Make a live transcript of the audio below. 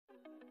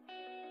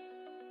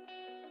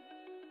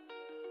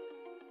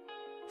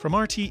From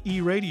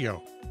RTE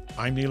Radio,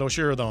 I'm Neil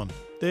O'Sheridan.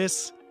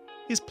 This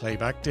is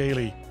Playback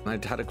Daily.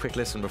 I'd had a quick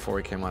listen before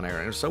we came on air,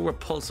 and it was so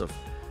repulsive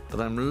that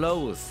I'm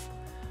loath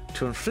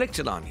to inflict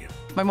it on you.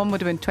 My mum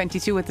would have been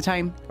 22 at the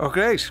time. Oh,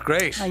 great.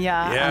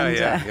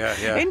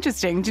 Yeah.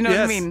 Interesting. Do you know what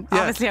I mean? Yes.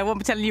 Obviously, I won't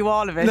be telling you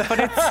all of it, but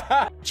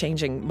it's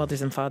changing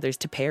mothers and fathers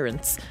to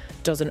parents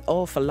does an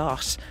awful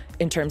lot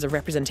in terms of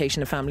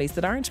representation of families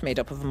that aren't made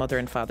up of a mother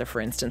and father,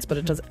 for instance, but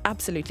it does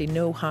absolutely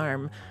no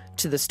harm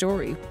to the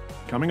story.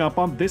 Coming up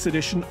on this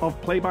edition of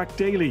Playback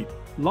Daily,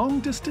 long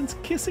distance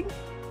kissing?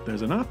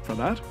 There's an app for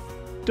that.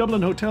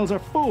 Dublin hotels are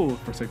full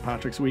for St.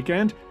 Patrick's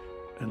weekend,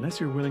 unless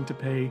you're willing to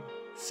pay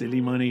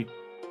silly money.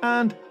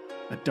 And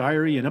a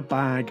diary in a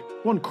bag,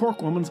 one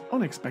Cork woman's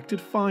unexpected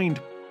find.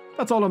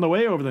 That's all on the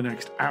way over the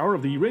next hour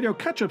of the radio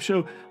catch-up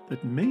show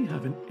that may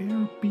have an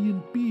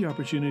Airbnb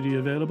opportunity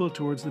available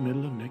towards the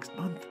middle of next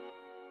month.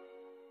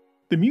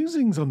 The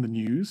musings on the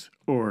news,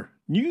 or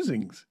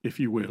newsings, if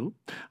you will,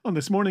 on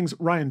this morning's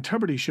Ryan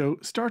Tubridy show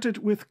started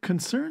with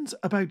concerns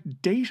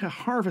about data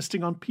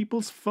harvesting on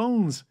people's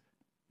phones.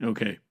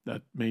 Okay,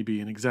 that may be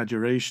an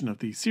exaggeration of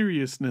the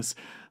seriousness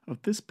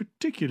of this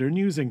particular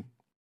newsing.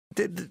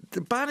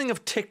 The banning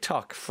of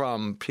TikTok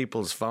from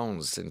people's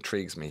phones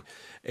intrigues me.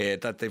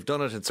 That they've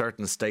done it in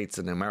certain states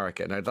in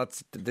America. Now,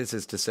 this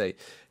is to say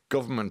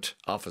government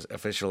office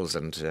officials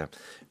and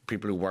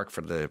people who work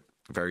for the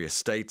various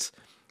states.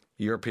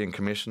 European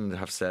Commission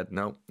have said,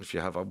 no, if you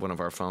have one of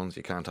our phones,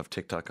 you can't have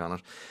TikTok on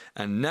it.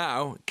 And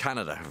now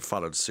Canada have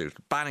followed suit,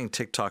 banning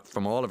TikTok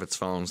from all of its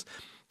phones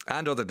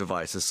and other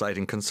devices,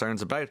 citing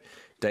concerns about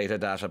data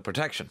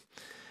protection.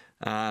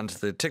 And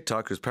the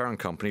TikTok, whose parent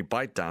company,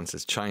 ByteDance,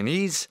 is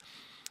Chinese,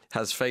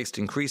 has faced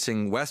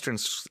increasing Western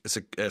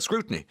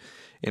scrutiny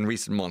in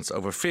recent months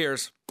over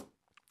fears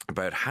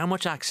about how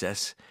much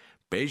access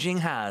Beijing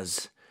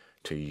has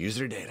to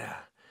user data.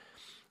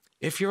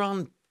 If you're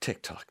on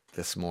TikTok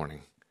this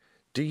morning,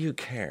 do you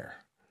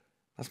care?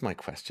 That's my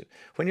question.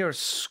 When you're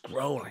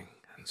scrolling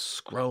and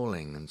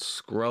scrolling and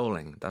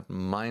scrolling, that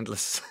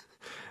mindless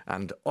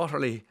and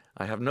utterly,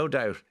 I have no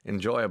doubt,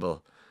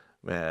 enjoyable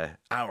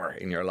hour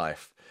in your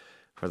life,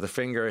 where the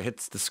finger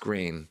hits the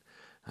screen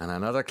and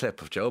another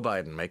clip of Joe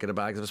Biden making a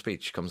bag of a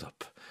speech comes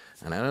up,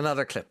 and then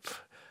another clip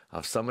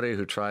of somebody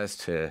who tries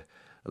to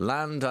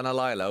land on a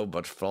lilo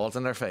but falls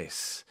on their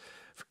face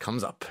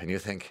comes up, and you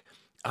think,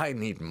 I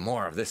need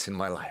more of this in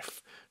my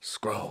life.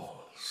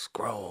 Scroll,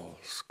 scroll,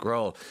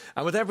 scroll.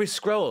 And with every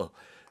scroll,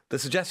 the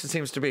suggestion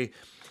seems to be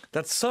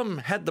that some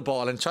head the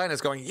ball and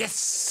China's going,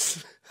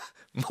 yes,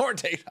 more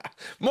data,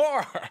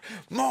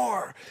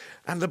 more.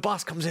 And the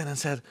boss comes in and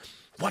said,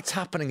 what's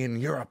happening in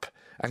Europe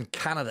and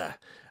Canada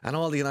and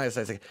all the United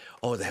States?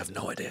 Oh, they have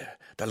no idea.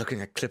 They're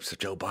looking at clips of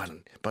Joe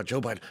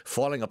Biden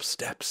falling up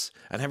steps.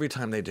 And every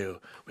time they do,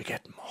 we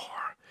get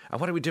more. And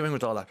what are we doing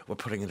with all that? We're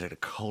putting it in a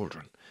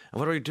cauldron. And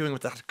what are we doing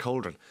with that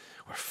cauldron?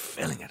 We're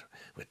filling it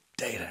with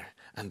data.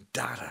 And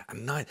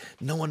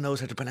no one knows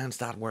how to pronounce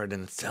that word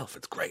in itself.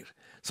 It's great.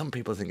 Some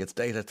people think it's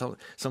data,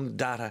 some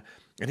data,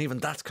 and even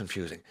that's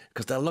confusing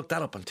because they'll look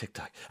that up on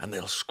TikTok and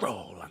they'll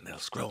scroll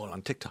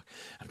on TikTok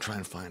and try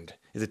and find,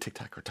 is it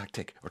TikTok or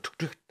tactic or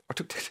tuk or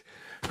tuk?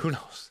 Who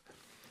knows?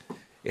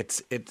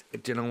 It.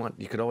 You know what?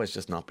 You could always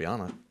just not be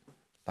on it.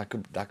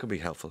 That could be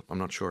helpful. I'm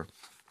not sure.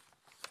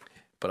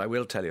 But I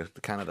will tell you,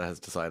 Canada has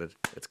decided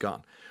it's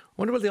gone. I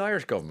wonder will the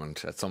Irish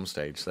government at some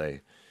stage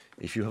say,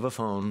 if you have a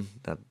phone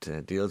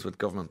that deals with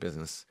government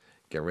business,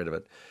 get rid of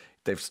it.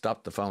 They've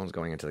stopped the phones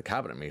going into the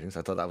cabinet meetings.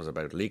 I thought that was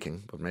about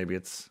leaking, but maybe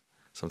it's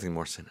something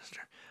more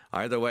sinister.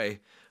 Either way,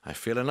 I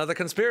feel another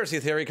conspiracy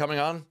theory coming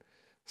on.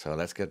 So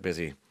let's get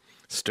busy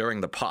stirring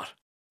the pot.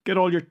 Get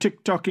all your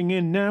TikToking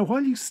in now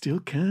while you still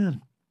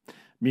can.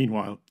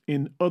 Meanwhile,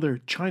 in other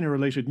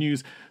China-related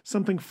news,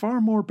 something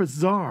far more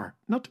bizarre,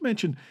 not to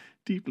mention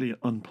deeply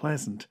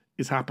unpleasant,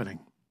 is happening.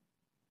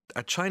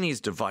 A Chinese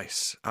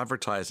device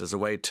advertised as a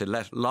way to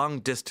let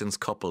long-distance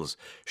couples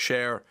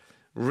share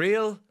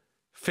real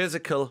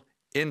physical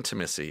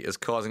intimacy is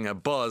causing a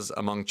buzz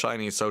among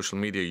Chinese social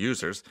media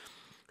users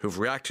who've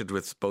reacted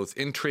with both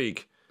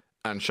intrigue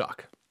and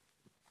shock.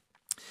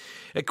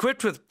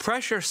 Equipped with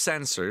pressure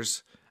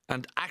sensors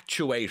and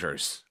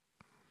actuators,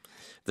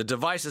 the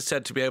device is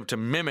said to be able to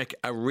mimic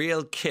a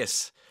real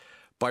kiss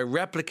by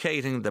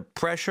replicating the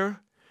pressure,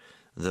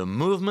 the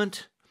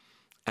movement,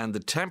 and the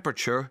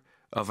temperature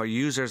of a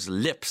user's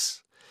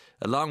lips.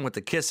 Along with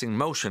the kissing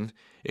motion,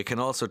 it can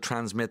also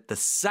transmit the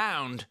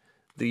sound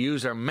the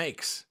user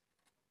makes.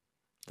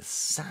 The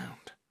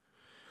sound.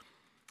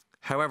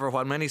 However,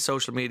 while many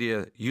social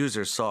media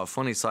users saw a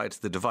funny side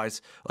to the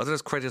device,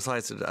 others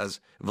criticised it as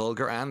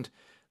vulgar and,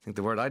 I think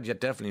the word I'd yet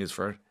definitely use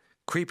for it,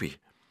 creepy.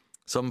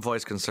 Some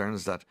voiced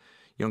concerns that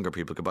younger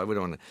people could buy. We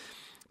don't want to.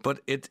 But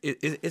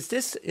is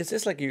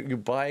this like you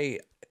buy,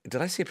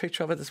 did I see a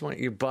picture of it this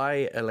morning? You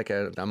buy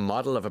a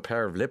model of a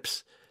pair of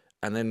lips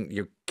and then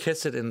you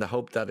kiss it in the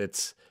hope that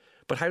it's,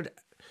 but how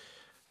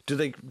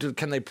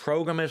can they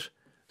program it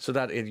so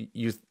that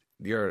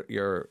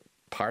your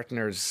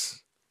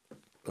partner's,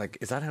 like,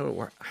 is that how it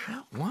works?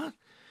 How? What?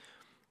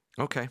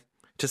 Okay.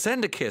 To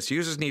send a kiss,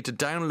 users need to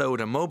download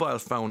a mobile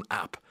phone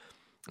app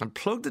and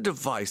plug the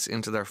device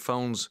into their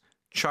phone's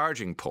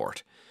charging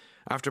port.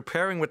 After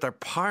pairing with their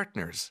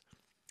partners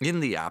in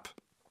the app,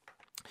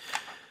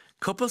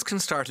 couples can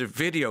start a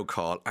video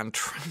call and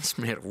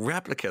transmit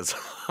replicas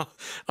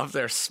of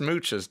their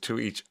smooches to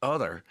each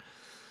other.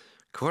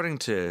 According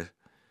to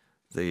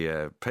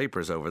the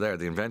papers over there,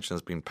 the invention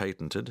has been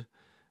patented,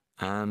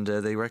 and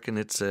they reckon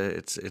it's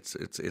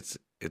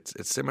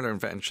similar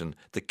invention.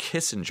 The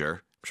Kissinger,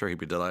 I'm sure he'd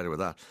be delighted with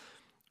that,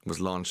 was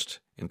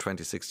launched in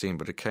 2016,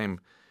 but it came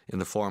in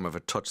the form of a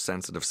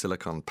touch-sensitive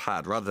silicone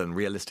pad rather than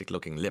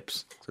realistic-looking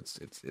lips. So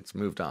it's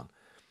moved on.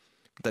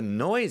 But the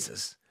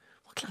noises.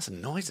 What class of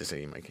noises are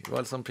you making?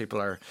 Well, some people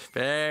are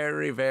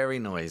very, very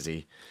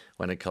noisy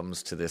when it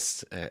comes to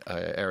this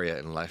area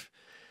in life.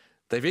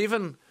 They've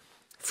even,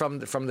 from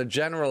the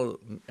general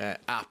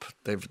app,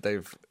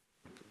 they've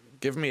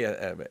given me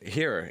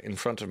here in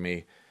front of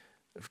me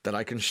that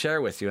I can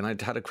share with you, and I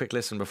had a quick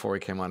listen before we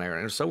came on air, and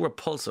it was so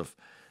repulsive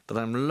that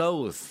I'm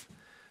loath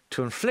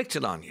to inflict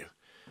it on you.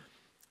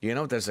 You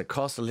know, there's a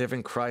cost of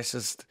living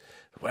crisis. The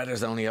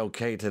weather's only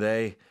okay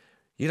today.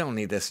 You don't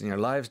need this in your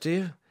lives, do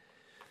you?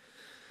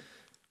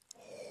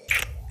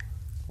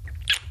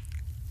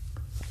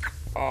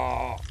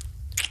 Oh,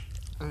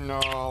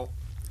 no.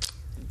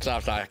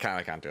 I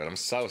can't do it. I'm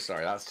so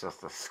sorry. That's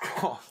just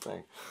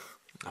disgusting.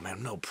 I mean,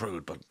 I'm no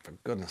prude, but for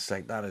goodness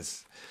sake,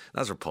 that's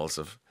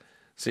repulsive.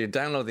 So you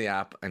download the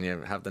app and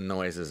you have the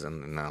noises,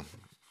 and no,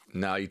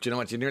 do you know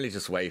what? You nearly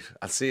just wait.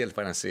 I'll see it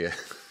when I see it.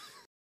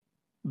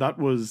 That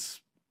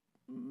was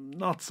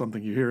not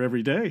something you hear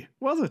every day,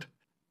 was it?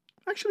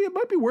 Actually, it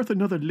might be worth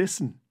another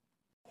listen.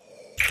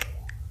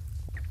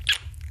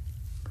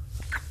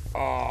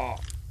 Oh,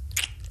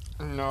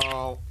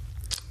 no.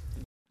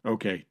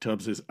 Okay,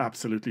 Tubbs is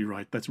absolutely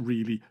right. That's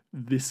really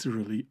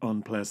viscerally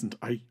unpleasant.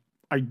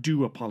 I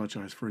do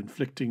apologise for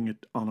inflicting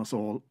it on us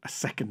all a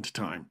second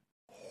time.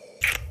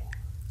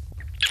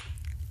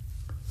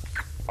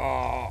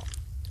 Oh,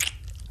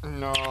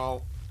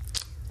 no.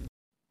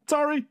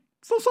 Sorry,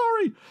 so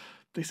sorry.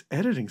 This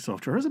editing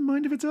software has a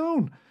mind of its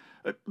own.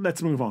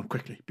 Let's move on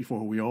quickly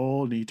before we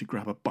all need to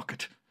grab a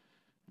bucket.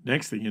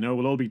 Next thing you know,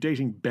 we'll all be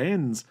dating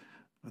Bens,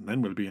 and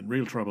then we'll be in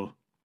real trouble.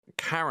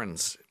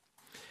 Karens.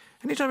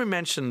 Anytime we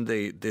mention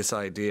this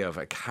idea of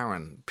a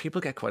Karen, people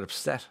get quite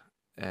upset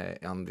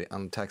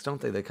on text,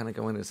 don't they? They kind of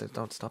go in and say,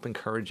 "Don't stop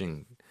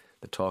encouraging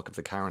the talk of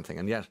the Karen thing,"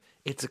 and yet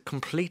it's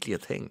completely a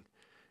thing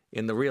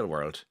in the real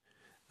world.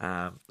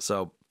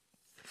 So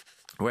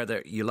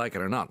whether you like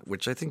it or not,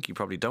 which I think you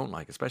probably don't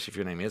like, especially if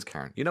your name is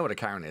Karen. You know what a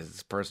Karen is?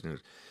 It's a person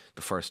who's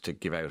the first to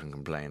give out and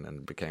complain,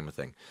 and became a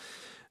thing.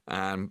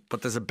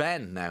 But there's a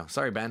Ben now.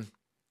 Sorry, Ben.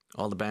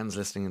 All the Bens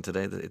listening in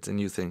today, it's a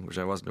new thing, which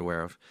I wasn't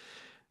aware of.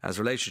 As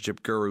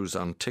relationship gurus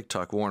on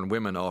TikTok warn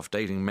women off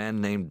dating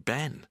men named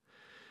Ben.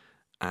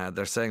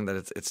 They're saying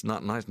that it's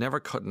not nice.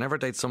 Never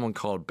date someone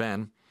called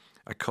Ben.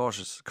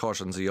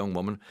 Cautions a young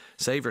woman.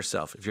 Save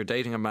yourself. If you're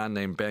dating a man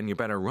named Ben, you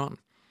better run.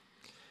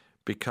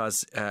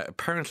 Because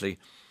apparently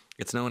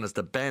it's known as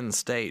the Ben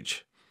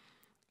stage.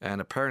 And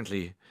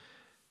apparently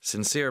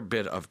sincere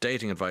bit of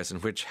dating advice in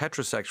which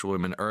heterosexual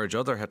women urge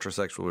other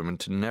heterosexual women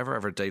to never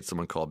ever date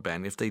someone called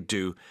Ben. If they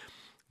do,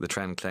 the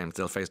trend claims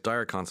they'll face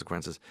dire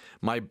consequences.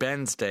 My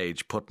Ben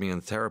stage put me in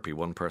therapy,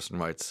 one person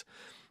writes.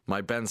 My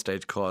Ben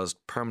stage caused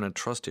permanent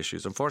trust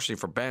issues. Unfortunately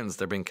for Bens,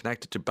 they're being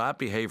connected to bad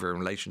behaviour in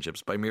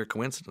relationships by mere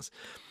coincidence.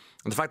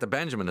 And the fact that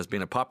Benjamin has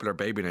been a popular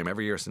baby name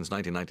every year since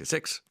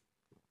 1996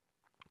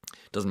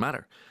 doesn't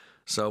matter.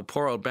 So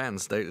poor old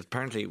Bens,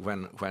 apparently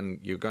when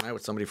you're going out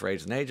with somebody for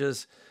ages and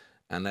ages,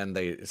 and then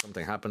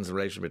something happens, the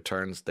relationship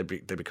turns, they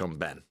become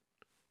Ben.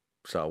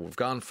 So we've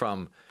gone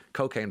from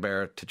Cocaine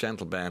Bear to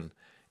Gentle Ben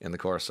in the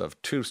course of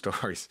 2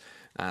 stories,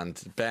 and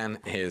Ben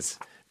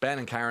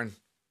and Karen.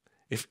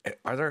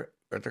 Are there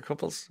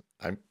couples?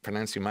 I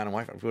pronounce you man and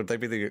wife. Would they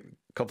be the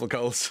couple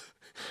goals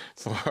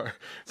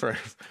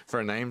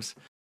for names?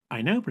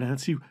 I now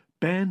pronounce you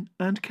Ben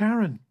and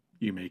Karen.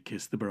 You may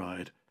kiss the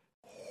bride.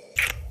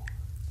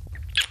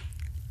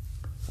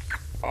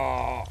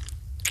 Oh,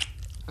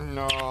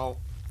 no.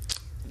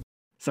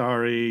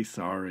 Sorry.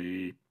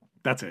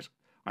 That's it.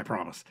 I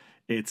promise.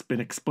 It's been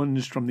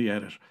expunged from the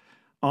edit.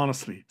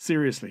 Honestly,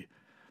 seriously.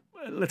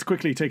 Let's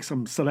quickly take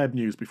some celeb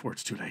news before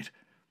it's too late.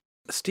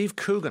 Steve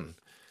Coogan,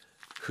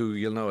 who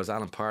you'll know as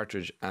Alan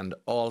Partridge and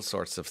all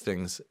sorts of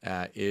things,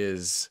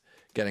 is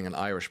getting an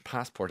Irish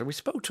passport. And we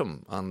spoke to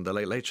him on the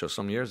Late Late Show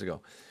some years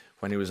ago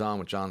when he was on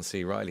with John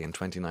C. Reilly in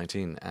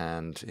 2019,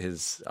 and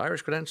his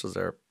Irish credentials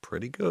are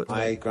pretty good.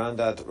 My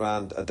granddad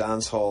ran a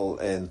dance hall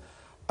in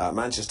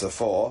Manchester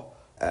 4,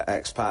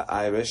 expat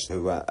Irish,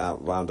 who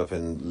wound up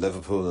in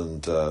Liverpool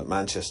and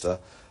Manchester.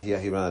 Yeah,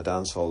 he ran a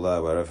dance hall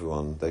there where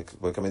everyone...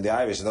 the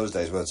Irish in those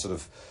days were sort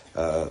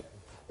of...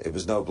 it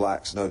was no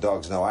blacks, no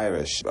dogs, no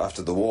Irish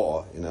after the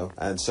war, you know,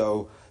 and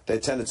so they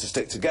tended to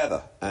stick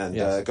together and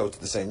go to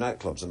the same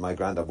nightclubs, and my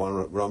granddad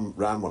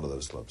ran one of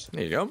those clubs.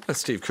 There you go. That's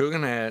Steve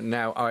Coogan.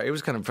 Now, it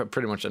was kind of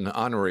pretty much an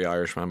honorary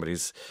Irishman, but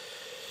he's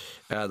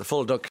the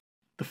Full Duck.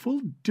 The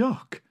Full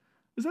Duck?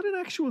 Is that an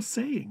actual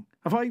saying?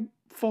 Have I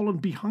fallen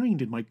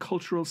behind in my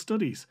cultural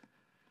studies?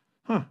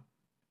 Huh.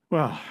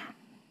 Well,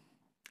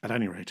 at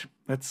any rate,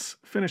 let's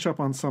finish up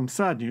on some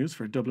sad news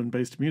for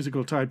Dublin-based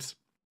musical types.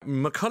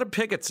 McCullough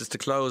Piggott's is to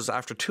close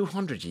after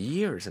 200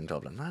 years in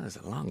Dublin. That is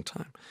a long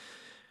time.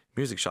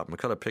 Music shop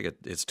McCullough Piggott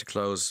is to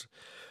close.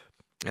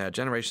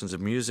 Generations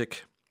of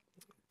music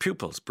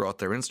pupils brought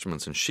their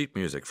instruments and sheet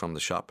music from the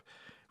shop.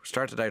 It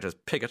started out as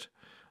Piggott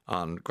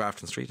on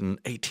Grafton Street in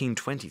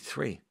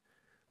 1823.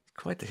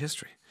 Quite the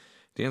history.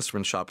 The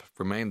instrument shop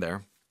remained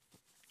there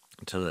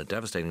until a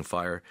devastating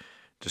fire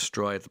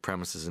destroyed the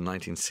premises in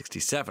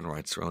 1967,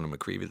 writes Ronan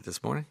McGreevy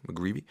this morning.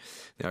 McGreevy,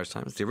 the Irish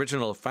Times. The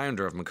original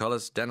founder of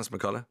McCullough's, Dennis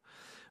McCullough,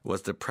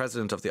 was the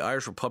president of the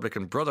Irish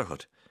Republican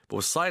Brotherhood, but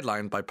was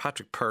sidelined by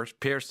Patrick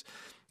Pearse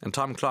and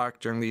Tom Clark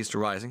during the Easter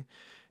Rising.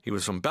 He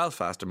was from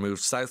Belfast and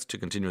moved south to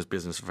continue his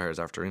business affairs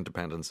after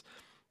independence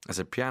as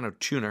a piano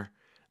tuner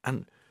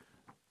and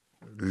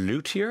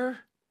luthier.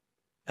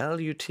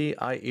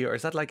 L-U-T-I-E, or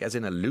is that like as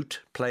in a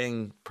lute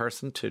playing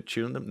person to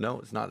tune them? No,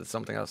 it's not. It's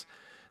something else.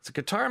 It's a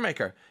guitar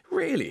maker.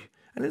 Really?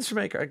 An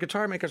instrument maker. A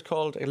guitar maker is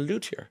called a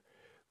luthier.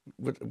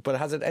 But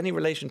has it any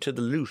relation to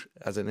the lute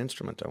as an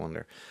instrument, I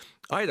wonder?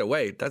 Either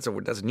way, that's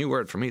a new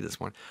word for me this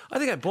morning. I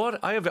think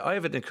I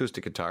have an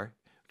acoustic guitar,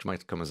 which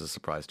might come as a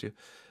surprise to you.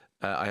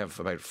 I have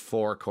about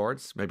 4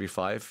 chords, maybe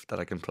 5, that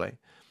I can play.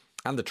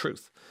 And the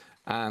truth.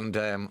 And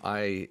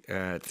I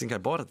think I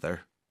bought it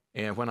there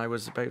when I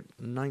was about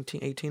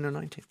 18 or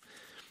 19.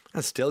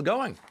 And still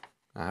going,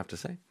 I have to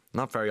say.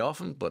 Not very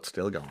often, but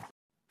still going.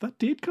 That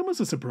did come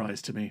as a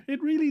surprise to me.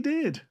 It really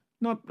did.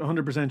 Not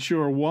 100%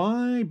 sure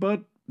why,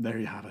 but there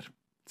you have it.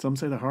 Some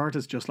say the heart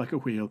is just like a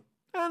wheel.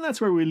 And that's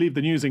where we leave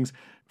the newsings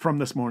from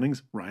this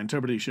morning's Ryan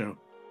Tubridy Show.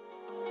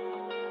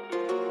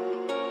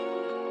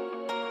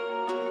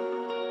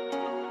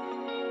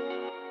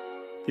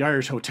 The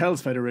Irish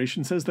Hotels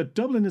Federation says that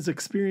Dublin is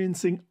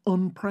experiencing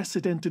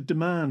unprecedented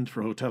demand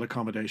for hotel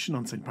accommodation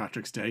on St.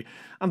 Patrick's Day,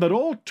 and that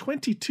all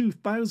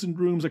 22,000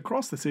 rooms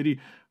across the city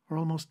are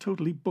almost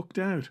totally booked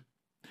out.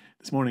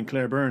 This morning,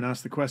 Claire Byrne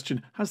asked the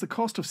question, has the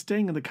cost of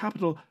staying in the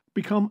capital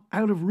become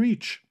out of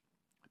reach?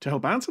 To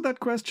help answer that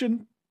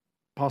question,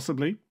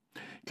 possibly,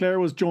 Claire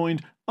was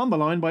joined on the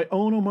line by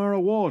Owen O'Mara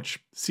Walsh,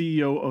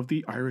 CEO of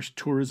the Irish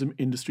Tourism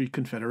Industry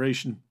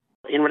Confederation.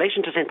 In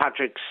relation to St.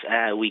 Patrick's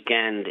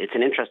weekend, it's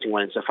an interesting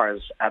one insofar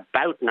as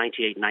about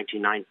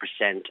 98-99%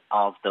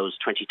 of those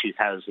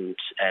 22,000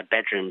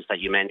 bedrooms that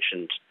you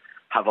mentioned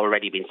have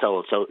already been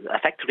sold. So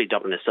effectively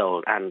Dublin is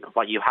sold. And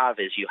what you have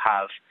is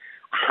a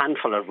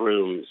handful of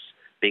rooms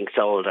being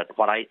sold at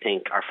what I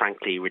think are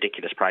frankly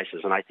ridiculous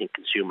prices. And I think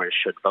consumers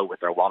should vote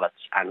with their wallets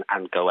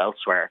and go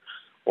elsewhere.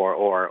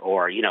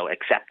 Or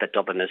accept that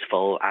Dublin is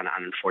full and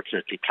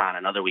unfortunately plan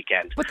another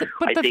weekend. But the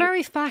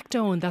very fact,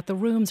 Owen, that the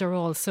rooms are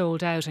all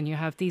sold out and you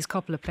have these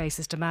couple of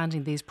places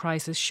demanding these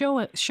prices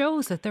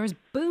shows that there is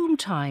boom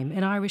time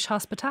in Irish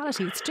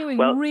hospitality. It's doing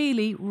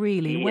really,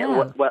 really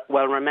well.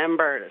 Well,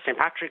 remember, St.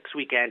 Patrick's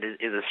weekend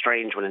is a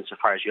strange one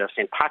insofar as you have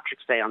St.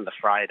 Patrick's Day on the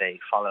Friday,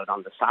 followed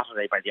on the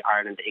Saturday by the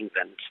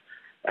Ireland-England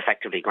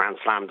effectively Grand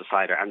Slam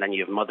decider, and then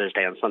you have Mother's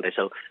Day on Sunday.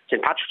 So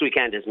St. Patrick's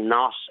weekend is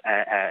not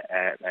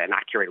an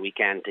accurate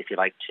weekend, if you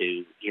like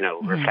to,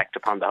 reflect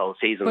upon the whole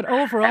season. But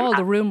overall,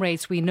 the room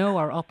rates we know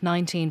are up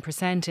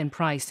 19% in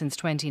price since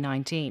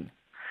 2019.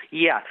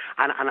 Yeah,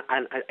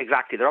 and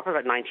exactly. They're up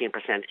about 19%, 18%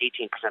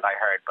 I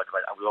heard, but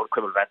we won't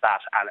quibble about that.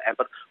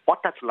 But what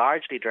that's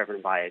largely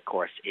driven by, of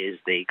course, is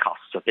the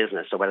costs of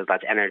business. So whether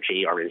that's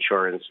energy or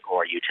insurance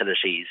or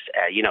utilities,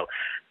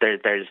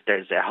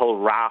 there's a whole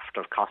raft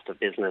of cost of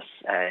business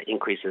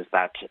increases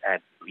that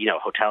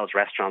hotels,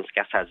 restaurants,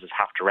 guest houses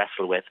have to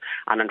wrestle with,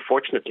 and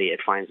unfortunately,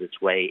 it finds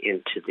its way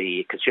into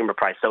the consumer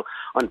price. So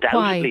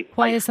undoubtedly,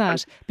 why is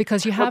that?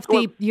 Because you have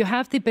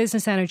the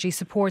business energy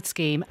support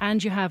scheme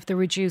and you have the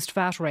reduced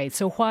VAT rate.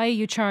 So why are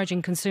you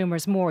charging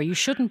consumers more? You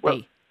shouldn't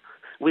be.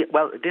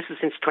 Well, this is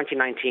since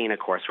 2019, of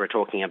course, we're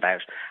talking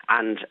about.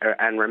 And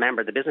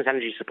remember, the Business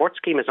Energy Support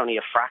Scheme is only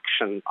a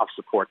fraction of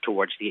support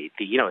towards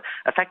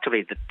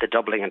effectively the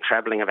doubling and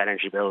trebling of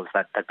energy bills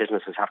that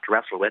businesses have to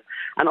wrestle with.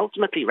 And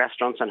ultimately,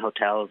 restaurants and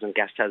hotels and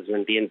guest houses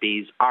and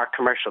B&Bs are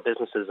commercial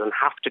businesses and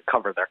have to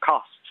cover their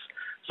costs.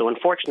 So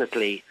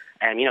unfortunately,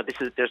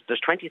 there's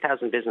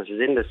 20,000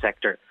 businesses in this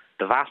sector.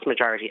 The vast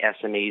majority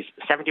SMEs,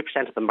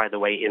 70% of them, by the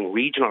way, in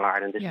regional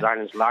Ireland. This is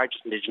Ireland's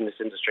largest indigenous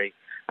industry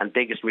and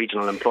biggest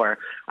regional employer.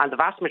 And the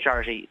vast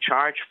majority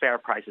charge fair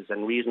prices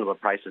and reasonable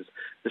prices.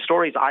 The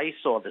stories I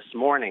saw this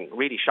morning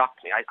really shocked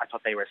me. I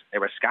thought they were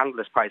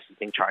scandalous prices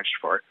being charged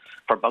for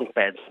bunk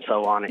beds and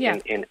so on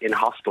in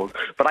hostels.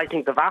 But I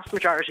think the vast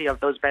majority of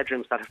those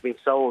bedrooms that have been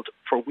sold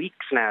for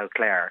weeks now,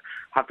 Claire,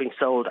 have been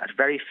sold at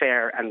very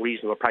fair and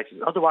reasonable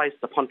prices. Otherwise,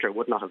 the punter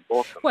would not have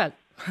bought them. Well,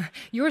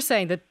 you're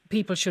saying that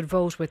people should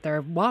vote with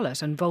their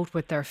wallet and vote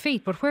with their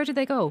feet, but where do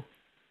they go?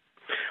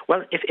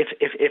 Well,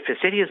 if a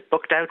city is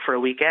booked out for a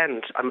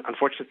weekend,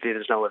 unfortunately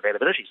there's no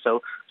availability.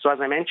 So as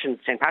I mentioned,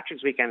 St.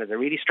 Patrick's weekend is a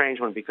really strange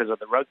one because of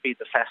the rugby,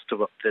 the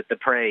festival, the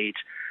parade,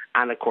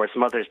 and of course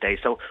Mother's Day.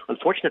 So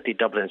unfortunately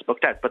Dublin is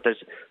booked out, but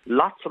there's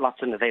lots and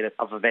lots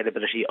of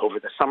availability over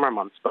the summer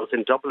months, both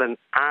in Dublin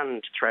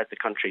and throughout the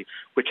country,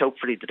 which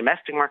hopefully the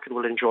domestic market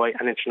will enjoy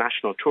and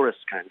international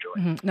tourists can enjoy.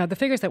 Mm-hmm. Now the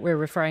figures that we're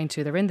referring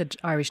to, they're in the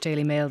Irish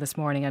Daily Mail this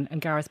morning,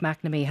 and Gareth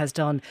McNamee has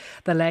done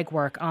the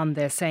legwork on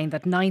this, saying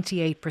that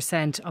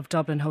 98% of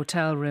Dublin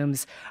hotel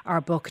rooms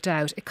are booked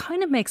out. It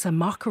kind of makes a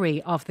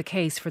mockery of the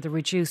case for the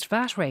reduced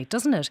VAT rate,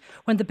 doesn't it?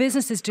 When the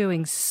business is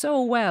doing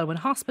so well, when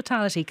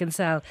hospitality can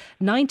sell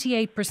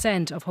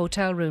 98% of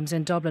hotel rooms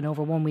in Dublin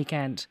over one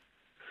weekend.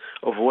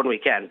 Over one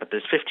weekend, but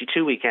there's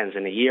 52 weekends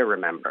in a year,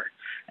 remember.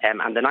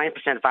 And the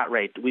 9% VAT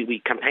rate,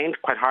 we campaigned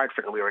quite hard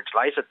for it, and we were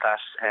delighted that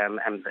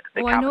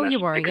the Cabinet... I know you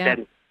were, yeah.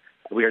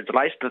 We are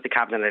delighted that the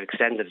Cabinet had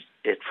extended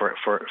it for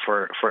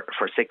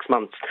 6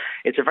 months.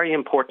 It's a very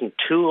important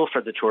tool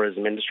for the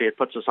tourism industry. It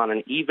puts us on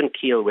an even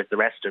keel with the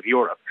rest of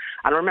Europe.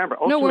 And remember,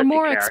 ultimately... No, we're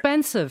more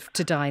expensive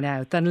to dine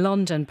out than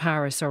London,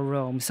 Paris or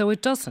Rome, so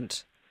it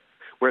doesn't.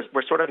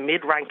 We're sort of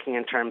mid-ranking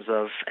in terms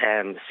of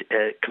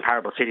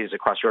comparable cities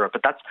across Europe,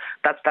 but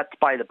that's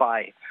by the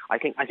by. I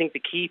think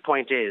the key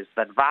point is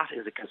that VAT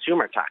is a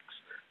consumer tax.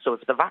 So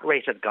if the VAT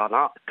rate had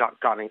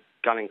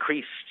gone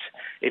increased,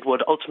 it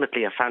would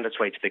ultimately have found its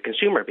way to the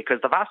consumer, because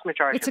the vast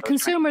majority. It's a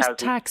consumer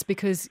tax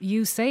because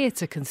you say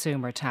it's a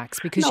consumer tax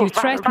because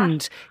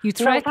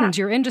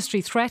your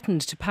industry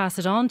threatened to pass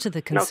it on to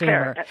the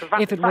consumer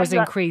if it was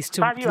increased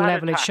to the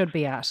level it should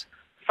be at.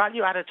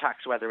 Value-added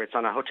tax, whether it's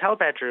on a hotel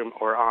bedroom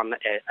or on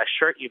a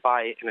shirt you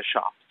buy in a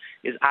shop,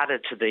 is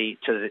added to the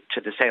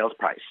sales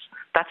price.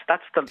 That's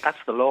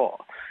the law.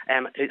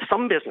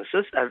 Some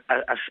businesses,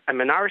 a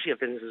minority of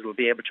businesses, will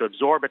be able to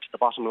absorb it to the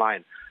bottom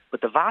line,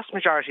 but the vast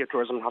majority of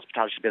tourism and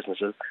hospitality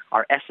businesses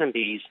are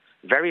SMBs,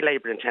 very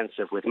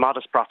labour-intensive with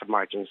modest profit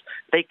margins.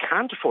 They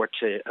can't afford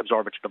to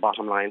absorb it to the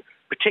bottom line,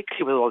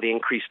 particularly with all the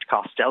increased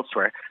costs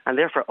elsewhere, and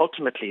therefore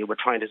ultimately it would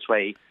find its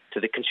way to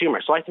the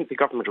consumer. So I think the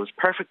government was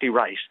perfectly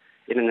right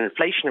in an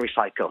inflationary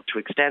cycle to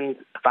extend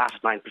VAT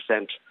at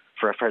 9%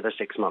 for a further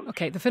 6 months.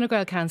 OK, the Fine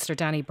Gael Councillor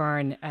Danny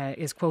Byrne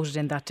is quoted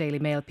in that Daily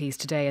Mail piece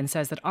today and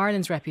says that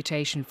Ireland's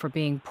reputation for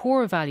being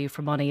poor value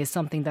for money is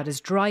something that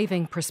is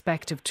driving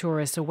prospective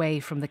tourists away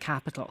from the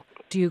capital.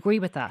 Do you agree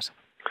with that?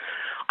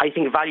 I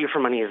think value for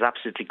money is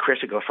absolutely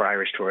critical for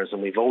Irish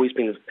tourism. We've always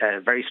been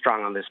very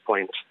strong on this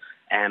point.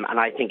 And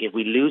I think if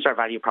we lose our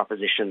value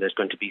proposition, there's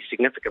going to be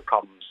significant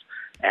problems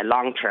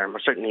long term, or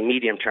certainly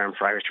medium term,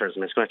 for Irish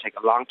tourism. It's going to take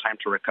a long time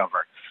to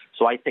recover.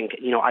 So I think,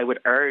 I would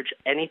urge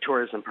any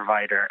tourism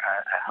provider,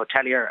 a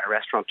hotelier, a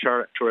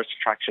restaurateur, tourist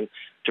attraction,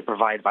 to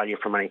provide value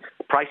for money.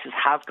 Prices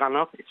have gone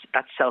up.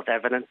 That's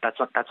self-evident.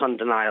 That's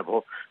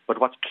undeniable. But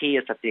what's key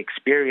is that the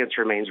experience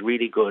remains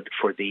really good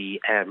for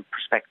the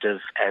prospective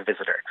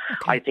visitor.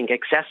 Okay. I think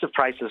excessive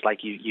prices,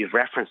 like you've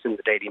referenced in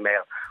the Daily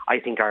Mail, I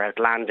think are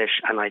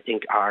outlandish, and I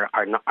think are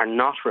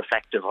not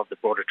reflective of the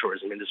broader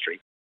tourism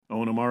industry.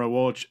 Eoin O'Mara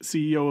Walsh,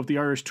 CEO of the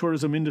Irish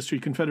Tourism Industry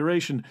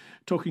Confederation,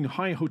 talking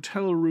high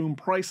hotel room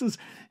prices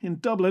in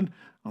Dublin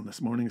on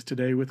This Morning's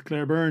Today with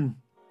Claire Byrne.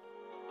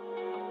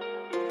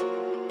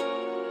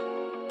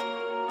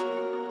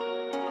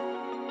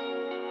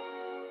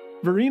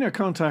 Verena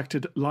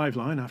contacted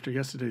Liveline after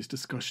yesterday's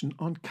discussion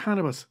on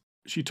cannabis.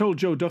 She told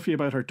Joe Duffy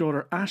about her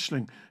daughter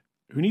Aisling,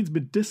 who needs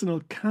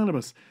medicinal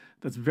cannabis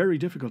that's very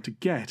difficult to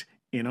get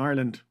in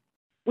Ireland.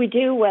 We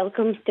do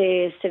welcome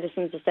the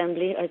Citizens'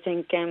 Assembly. I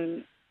think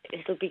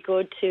it'll be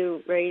good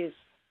to raise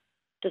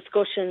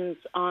discussions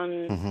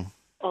on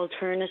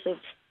alternative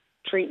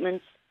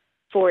treatments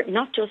for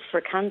not just for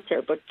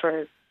cancer but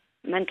for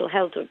mental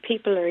health.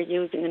 People are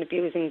using and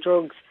abusing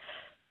drugs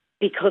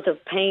because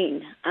of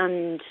pain,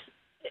 and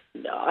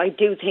I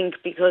do think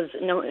because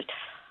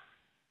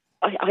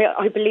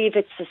I believe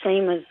it's the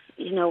same as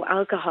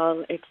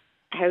alcohol. It's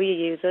how you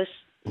use it.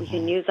 We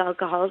can use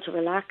alcohol to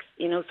relax.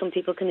 Some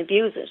people can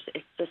abuse it.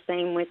 It's the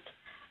same with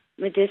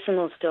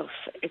medicinal stuff.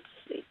 It's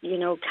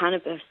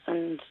cannabis,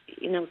 and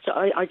so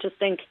I just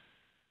think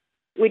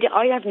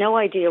I have no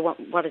idea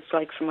what it's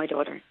like for my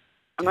daughter,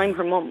 and I'm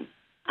her mum,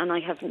 and I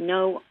have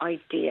no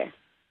idea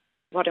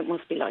what it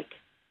must be like.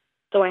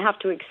 So I have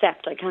to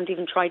accept. I can't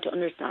even try to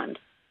understand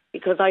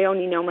because I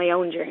only know my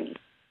own journey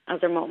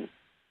as her mum,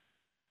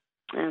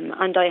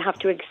 and I have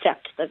to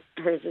accept that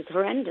hers is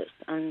horrendous,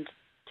 and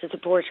to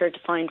support her to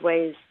find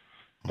ways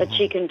that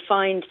she can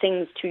find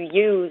things to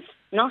use,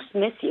 not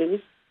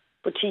misuse,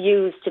 but to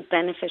use to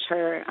benefit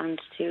her and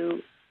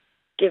to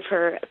give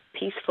her a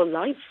peaceful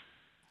life.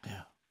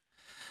 Yeah.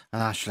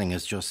 And Aisling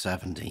is just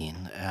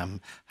 17.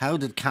 How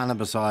did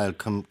cannabis oil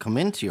come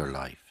into your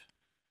life?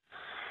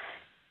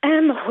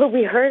 Well,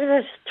 we heard of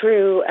it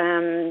through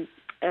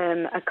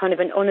a kind of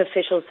an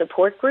unofficial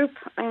support group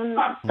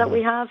that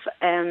we have.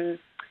 And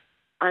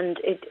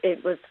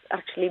it was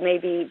actually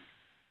maybe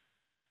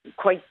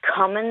quite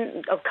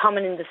common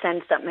in the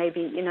sense that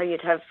maybe,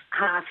 you'd have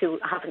half who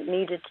haven't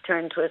needed to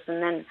turn to us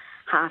and then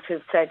half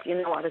who've said,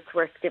 it's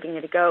worth giving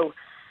it a go.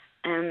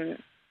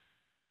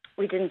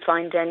 We didn't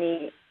find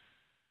any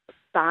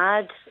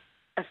bad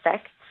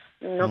effects.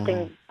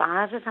 Nothing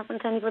bad has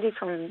happened to anybody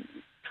from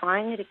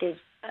trying it. It gives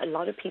a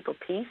lot of people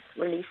peace,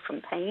 relief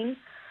from pain.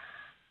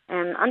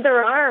 And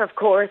there are, of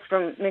course,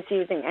 from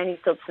misusing any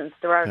substance,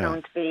 there are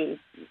going to be,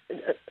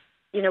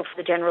 for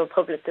the general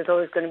public, there's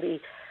always going to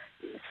be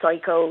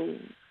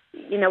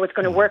it's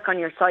going to work on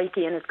your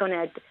psyche, and it's going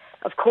to,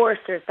 of course,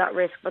 there's that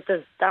risk, but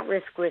there's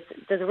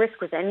a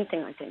risk with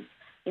anything, I think.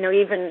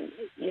 Even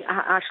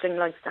Aisling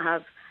likes to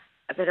have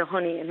a bit of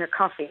honey in her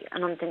coffee,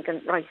 and I'm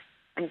thinking, right,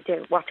 I need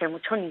to watch how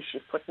much honey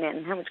she's putting in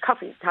and how much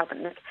coffee she's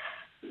having. Like,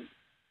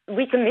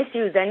 we can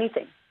misuse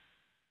anything,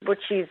 but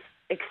she's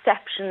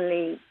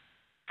exceptionally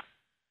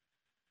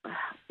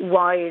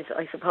wise,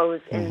 I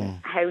suppose, in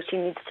how she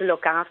needs to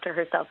look after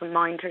herself and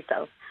mind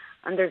herself.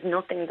 And there's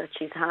nothing that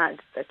she's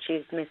had that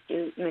she's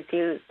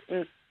misused,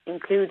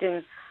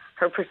 including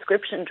her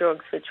prescription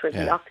drugs, which were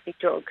the Oxy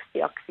drugs,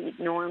 the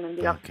Oxynorm and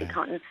the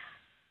Oxycontin.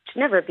 She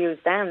never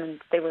abused them,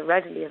 and they were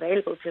readily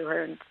available to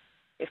her. And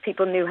if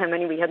people knew how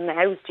many we had in the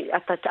house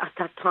at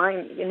that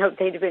time,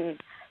 they'd have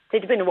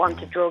been a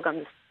wanted drug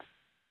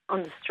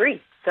on the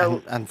street.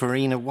 So, and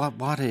Verena,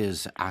 what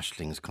is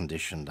Aisling's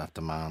condition that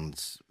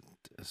demands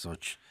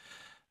such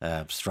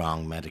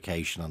strong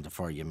medication? And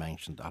before you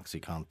mentioned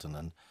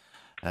OxyContin,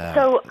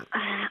 so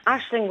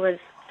Aisling was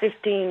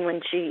 15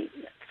 when she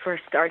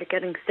first started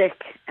getting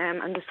sick,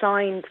 and the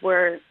signs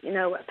were,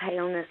 a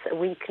paleness, a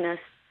weakness,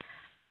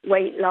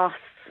 weight loss.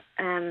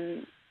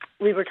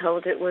 We were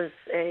told it was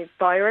a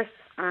virus,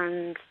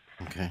 and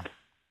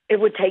it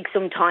would take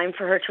some time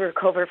for her to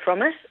recover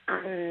from it.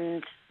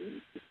 And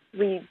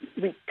we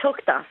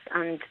took that,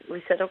 and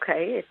we said,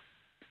 okay,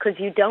 because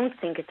you don't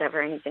think it's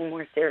ever anything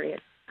more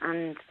serious.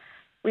 And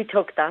we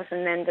took that,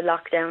 and then the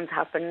lockdowns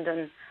happened,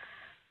 and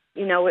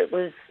we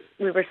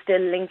were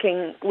still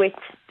linking with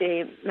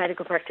the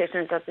medical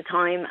practitioners at the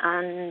time,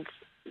 and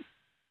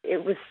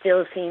it was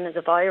still seen as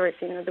a virus.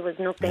 There was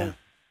nothing. Yeah.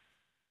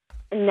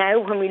 Now,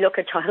 when we look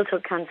at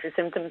childhood cancer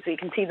symptoms, we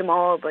can see them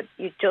all, but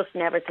you just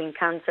never think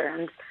cancer.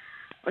 And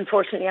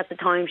unfortunately, at the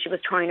time, she was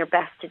trying her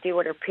best to do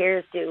what her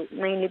peers do,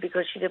 mainly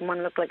because she didn't want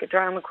to look like a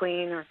drama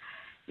queen, or,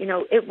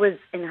 it was,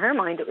 in her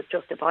mind, it was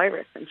just a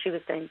virus. And she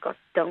was saying, God,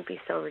 don't be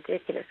so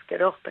ridiculous.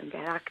 Get up and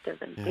get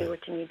active and do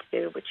what you need to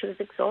do. But she was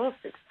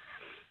exhausted.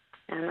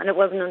 And it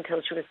wasn't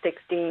until she was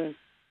 16,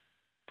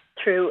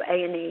 through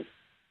A&E,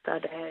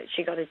 that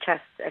she got a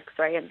chest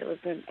x-ray, and there was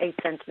an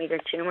 8-centimetre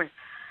tumour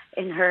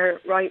in her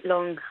right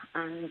lung,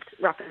 and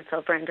wrapping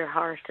itself around her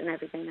heart and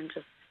everything, and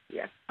just,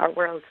 our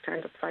world's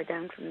turned upside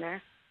down from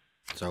there.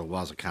 So it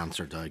was a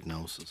cancer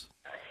diagnosis?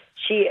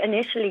 She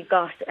initially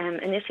got,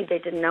 initially they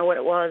didn't know what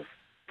it was,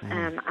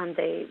 and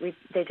they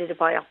did a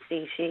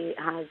biopsy. She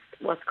has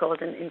what's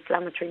called an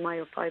inflammatory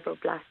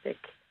myofibroblastic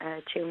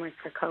tumour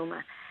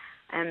sarcoma.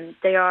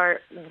 They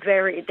are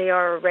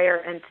a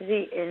rare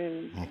entity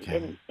in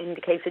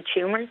the case of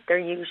tumours. They're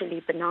usually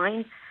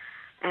benign.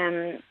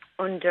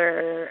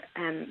 Under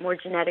more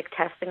genetic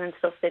testing and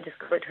stuff, they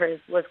discovered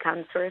hers was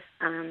cancerous,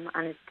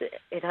 and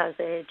it has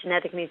a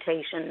genetic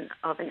mutation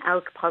of an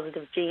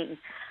ALK-positive gene.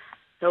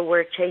 So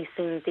we're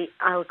chasing the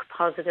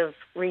ALK-positive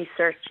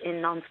research in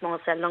non-small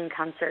cell lung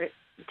cancer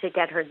to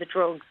get her the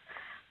drugs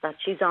that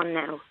she's on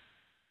now.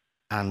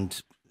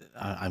 And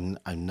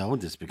I know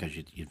this because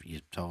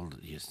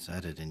you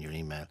said it in your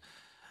email.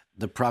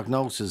 The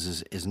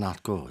prognosis is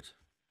not good.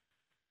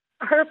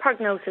 Her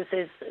prognosis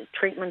is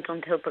treatment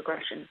until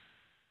progression.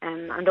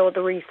 And all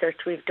the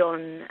research we've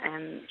done,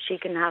 she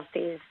can have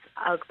these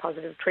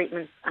ALK-positive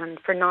treatments. And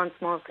for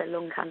non-small cell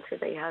lung cancer,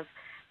 they have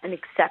an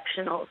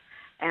exceptional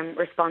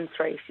response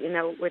rate,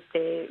 with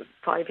the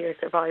 5-year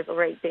survival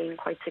rate being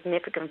quite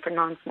significant for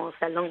non-small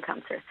cell lung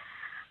cancer.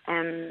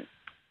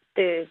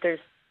 There's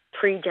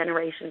 3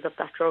 generations of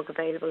that drug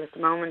available at the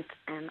moment.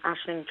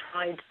 Aisling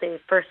tried the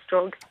first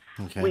drug.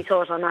 Okay. We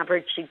thought on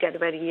average she'd get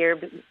about a year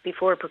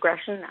before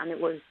progression, and it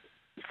was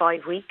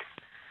 5 weeks.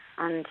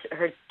 And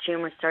her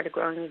tumour started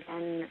growing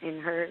again in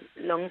her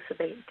lungs, so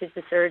they did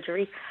the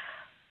surgery.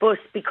 But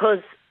because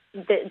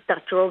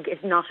that drug is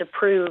not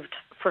approved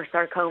for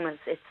sarcomas,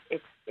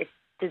 it's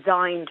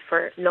designed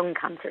for lung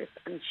cancers,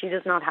 and she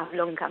does not have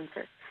lung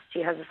cancer. She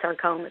has a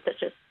sarcoma that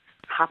just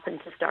happened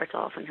to start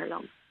off in her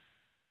lungs.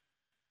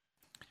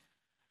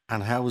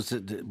 And how is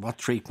it? What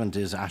treatment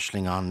is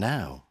Aisling on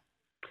now?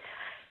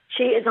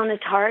 She is on a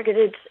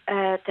targeted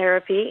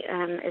therapy.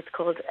 It's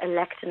called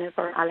alectinib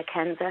or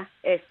Alecensa.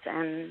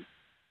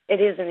 It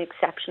is an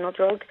exceptional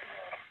drug,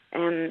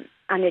 and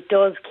it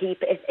does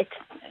keep it's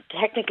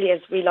technically,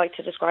 as we like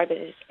to describe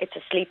it, it's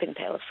a sleeping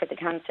pill for the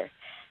cancer,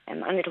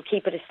 and it'll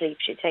keep it asleep.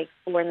 She takes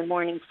 4 in the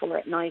morning, 4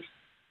 at night,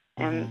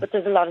 but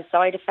there's a lot of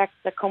side effects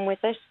that come with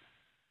it.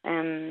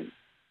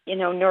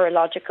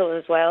 Neurological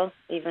as well.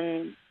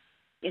 Even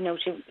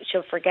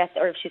she'll forget,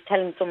 or if she's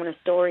telling someone a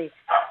story,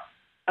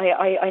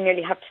 I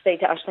nearly have to say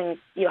to Aisling,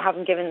 you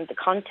haven't given the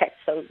context,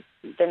 so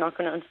they're not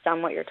going to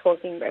understand what you're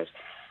talking about.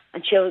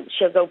 And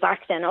she'll go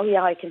back then, oh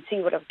yeah, I can see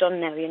what I've done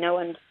now,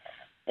 and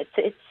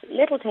it's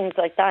little things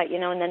like that,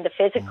 and then the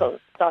physical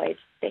side,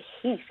 the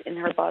heat in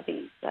her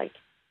body, like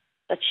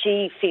that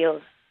she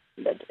feels,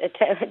 that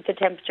the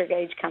temperature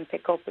gauge can't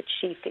pick up, but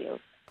she feels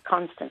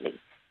constantly.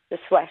 the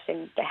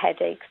sweating, the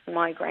headaches, the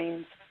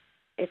migraines.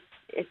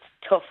 It's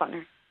tough on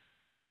her.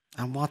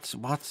 And what's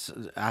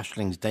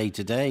Aisling's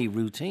day-to-day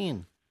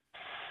routine?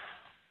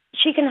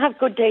 She can have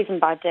good days and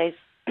bad days.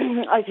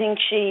 I think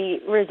she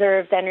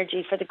reserves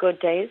energy for the good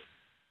days.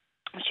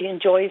 She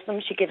enjoys them.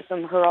 She gives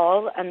them her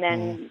all, and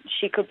then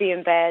she could be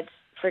in bed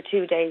for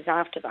 2 days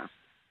after that.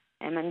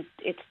 And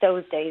it's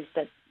those days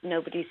that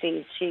nobody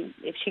sees.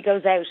 If she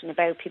goes out and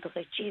about, people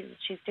say, "Jesus,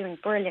 she's doing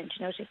brilliant.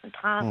 You know, she's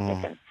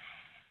fantastic."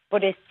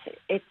 But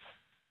it's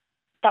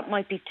that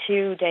might be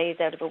 2 days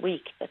out of a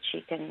week that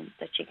she can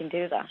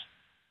do that.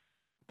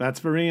 That's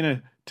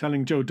Verena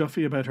telling Joe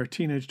Duffy about her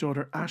teenage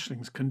daughter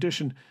Aisling's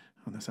condition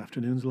on this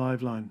afternoon's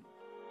Live Line.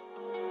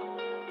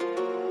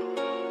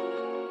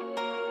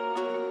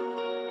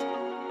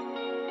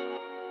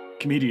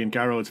 Comedian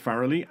Garrod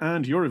Farrelly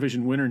and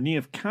Eurovision winner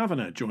Niamh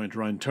Kavanagh joined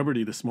Ryan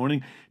Tubridy this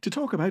morning to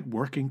talk about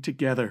working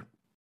together.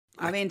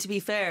 I mean, to be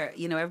fair,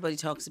 you know, everybody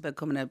talks about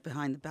coming out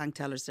behind the bank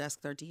teller's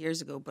desk 30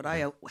 years ago, but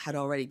I had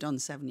already done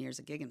 7 years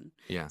of gigging.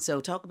 Yeah.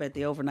 So talk about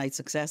the overnight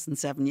success in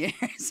 7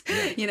 years.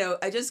 You know,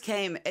 I just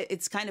came,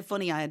 it's kind of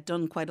funny, I had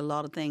done quite a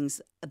lot of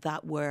things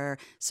that were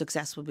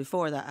successful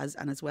before that,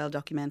 and it's well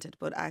documented.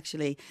 But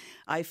actually,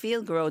 I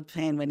feel Garrod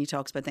pain when he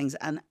talks about things,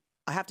 and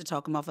I have to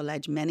talk him off a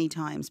ledge many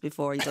times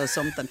before he does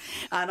something.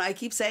 And I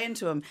keep saying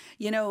to him,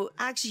 you know,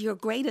 actually, you're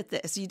great at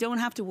this. You don't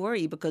have to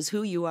worry, because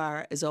who you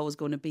are is always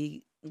going to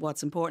be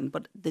what's important.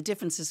 But the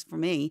difference is, for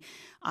me,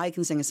 I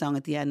can sing a song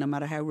at the end no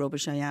matter how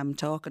rubbish I am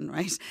talking,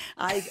 right?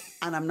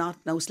 And I'm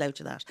no slouch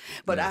of that.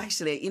 But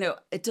actually, you know,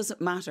 it doesn't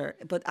matter.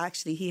 But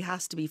actually, he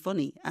has to be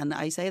funny. And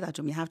I say that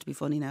to him, you have to be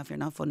funny now. If you're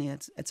not funny,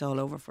 it's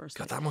all over first.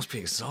 God, that must be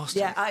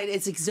exhausting. Yeah,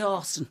 it's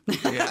exhausting.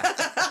 Yeah.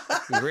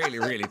 Really,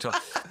 really tough.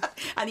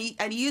 And he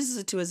uses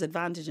it to his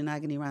advantage in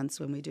Agony Rants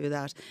when we do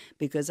that,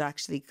 because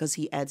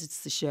he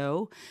edits the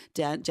show,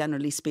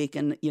 generally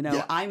speaking, you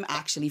know, I'm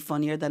actually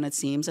funnier than it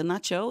seems in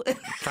that show.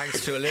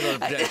 Thanks to a little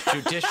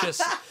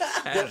judicious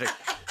editing.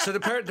 So the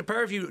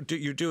pair of you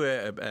do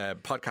a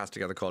podcast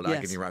together called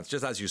Agony Rants,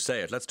 just as you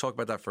say it. Let's talk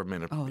about that for a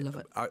minute. Oh, I love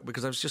it.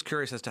 Because I was just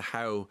curious as to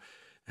how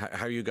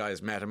you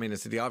guys met. I mean,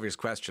 it's the obvious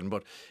question,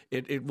 but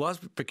it was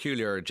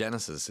peculiar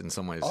genesis in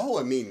some ways. Oh,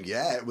 I mean,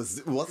 yeah, it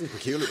wasn't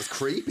peculiar, it was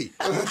creepy.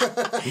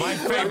 My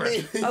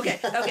favourite.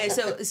 Okay.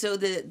 So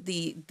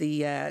the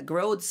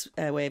Garrod's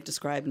way of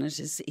describing it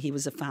is he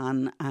was a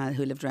fan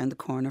who lived around the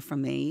corner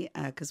from me,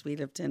 because we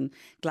lived in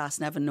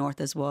Glasnevin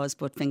North as was,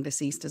 but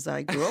Finglas East as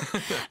I grew up.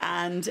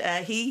 And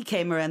he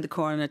came around the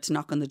corner to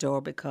knock on the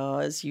door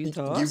because you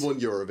thought you won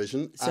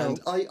Eurovision, and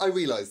I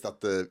realised that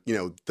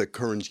the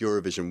current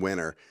Eurovision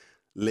winner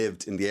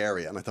lived in the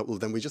area, and I thought, well,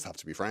 then we just have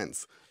to be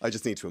friends. I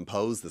just need to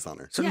impose this on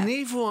her. So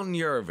Niamh won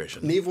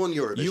Eurovision.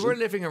 You were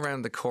living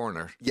around the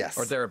corner, yes,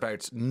 or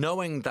thereabouts,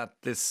 knowing that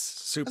this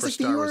superstar. Like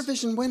the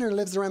Eurovision winner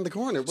lives around the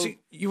corner. Well, so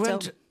you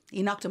went.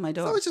 He knocked on my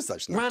door. So I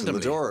just knocked on the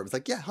door. I was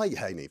like, yeah, hi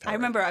Niamh. I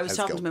remember I was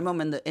talking to my mum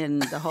in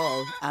the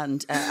hall,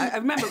 and I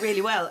remember it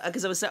really well,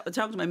 because I was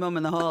talking to my mum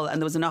in the hall, and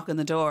there was a knock on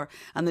the door,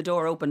 and the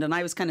door opened, and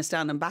I was kind of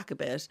standing back a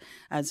bit,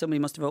 and somebody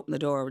must have opened the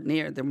door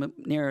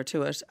nearer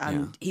to it,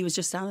 and he was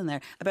just standing there,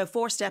 about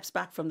 4 steps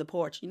back from the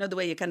porch. You know the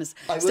way you kind of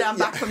stand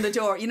back from the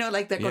door. You know,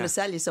 like they're going to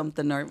sell you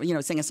something,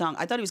 or sing a song.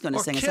 I thought he was going to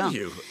sing a song.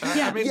 You.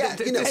 There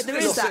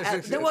is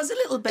that. There was a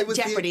little bit of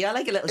jeopardy. I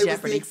like a little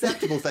jeopardy. It was the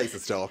acceptable face of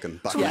stalking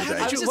back in the day.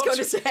 I was just going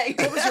to say,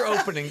 what was your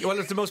opening? Well,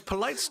 it's the most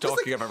polite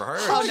stalking I've ever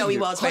heard. Oh no, he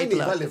was very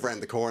polite. I live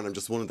around the corner. I'm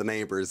just one of the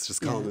neighbours, just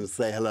calling to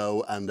say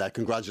hello and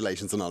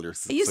congratulations on all your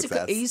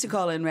success. He used to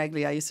call in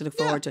regularly. I used to look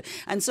forward to it.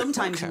 And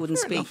sometimes he wouldn't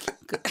speak.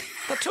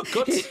 That took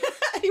guts.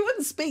 He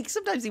wouldn't speak.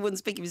 Sometimes he wouldn't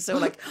speak. He was so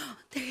like, oh,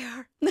 there you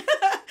are.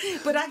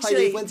 But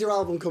actually, Niamh, when's your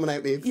album coming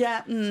out, Niamh?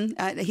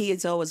 Yeah, he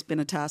has always been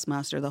a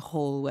taskmaster the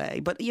whole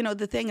way. But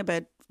the thing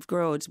about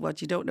Garrod,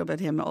 what you don't know about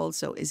him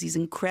also is he's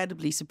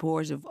incredibly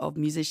supportive of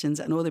musicians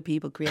and other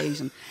people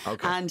creating.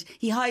 And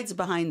he hides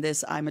behind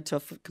this "I'm a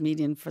tough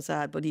comedian"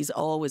 facade, but he's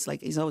always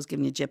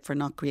giving you jip for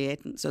not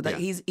creating. So that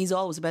he's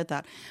always about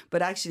that.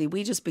 But actually,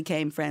 we just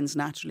became friends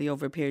naturally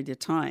over a period of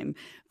time.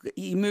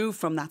 You move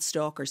from that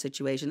stalker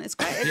situation. It's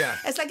quite,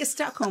 it's like a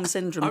Stockholm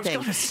syndrome thing.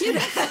 You're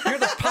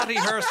the Patty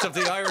Hearst of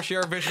the Irish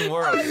Eurovision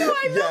world. I know,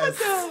 I love it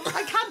though.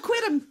 I can't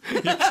quit him.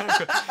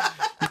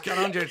 You can't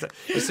undo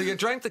it. So you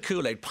drank the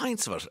Kool-Aid,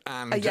 pints of it,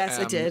 and yes,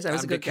 I did. I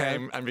was a good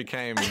girl. And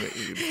became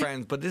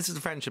friends. But this is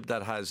a friendship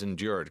that has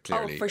endured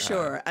clearly. Oh, for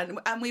sure.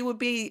 And we would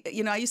be.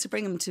 I used to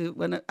bring him to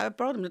when I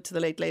brought him to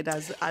the Late Late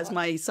as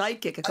my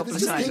sidekick a couple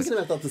of times. I was just thinking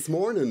about that this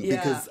morning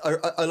because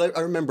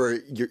I remember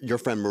your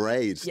friend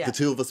Mairead. The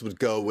two of us would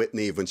go with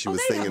Niamh when she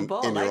was singing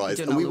In Your Eyes,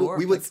 and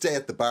we would stay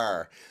at the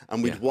bar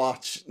and we'd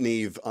watch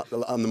Niamh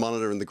on the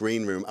monitor in the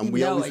green room, and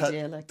we always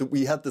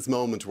we had this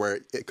moment where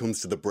it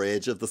comes to the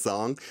bridge of the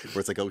song where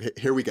it's like, go,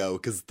 here we go,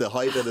 because the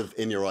high bit of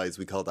in your eyes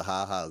we call the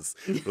ha-has.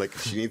 Like,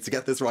 she needs to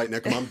get this right now.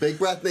 Come on, big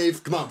breath,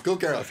 Niamh. Come on, good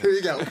girl. Here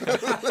you go.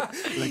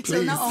 Like,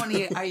 so not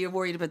only are you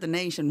worried about the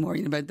nation,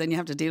 worrying about, then you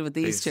have to deal with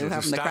these two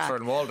having the crack.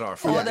 Stafford and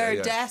Waldorf. Oh,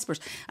 they're desperate.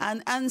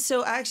 And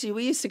so actually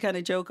we used to kind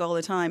of joke all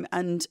the time,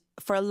 and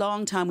for a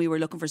long time we were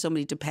looking for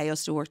somebody to pay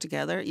us to work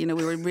together. You know,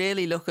 we were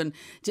really looking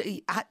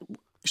to...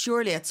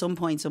 Surely at some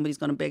point somebody's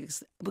going to beg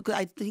us, because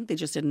I think they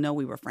just didn't know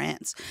we were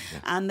friends. Yeah.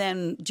 And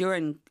then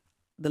during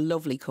the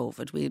lovely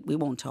COVID, we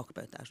won't talk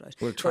about that, right?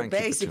 We'll try. But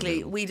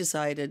basically, we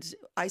decided.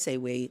 I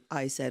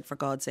said, for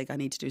God's sake, I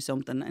need to do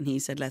something, and he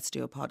said, let's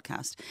do a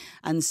podcast.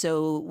 And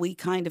so we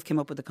kind of came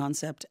up with the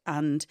concept,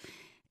 and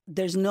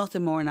there's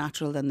nothing more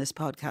natural than this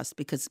podcast,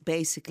 because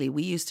basically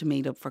we used to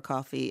meet up for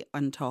coffee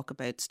and talk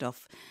about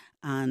stuff,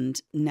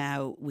 and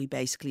now we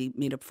basically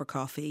meet up for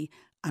coffee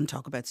and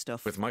talk about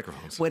stuff. With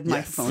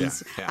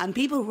microphones. And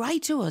people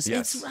write to us.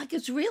 Yes.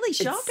 It's really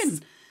shocking.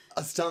 It's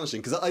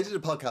astonishing, because I did a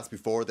podcast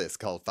before this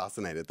called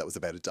Fascinated that was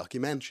about a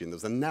documentary, and there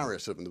was a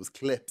narrative and there was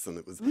clips and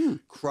it was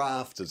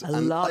crafted.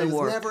 A lot of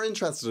work. I was never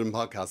interested in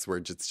podcasts where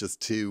it's just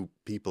two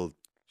people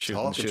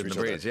talking to each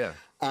other. Yeah.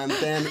 And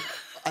then...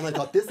 And I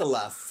thought, this will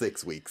last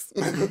 6 weeks.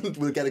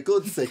 We'll get a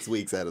good 6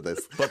 weeks out of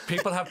this. But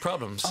people have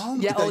problems.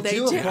 They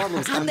do have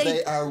problems, and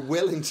they are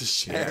willing to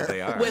share. Yeah,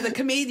 they are. With a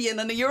comedian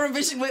and a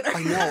Eurovision winner.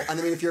 I know. And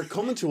I mean, if you're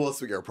coming to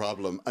us with your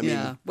problem, I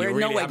mean, we're in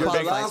no way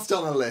qualified. You're last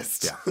on a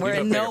list. Yeah. We're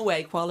in no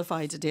way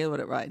qualified to deal with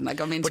it, right? Like,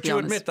 I mean, but you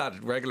admit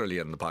that regularly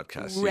in the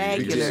podcast.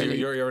 Regularly.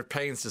 You're at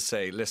pains to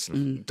say,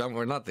 listen,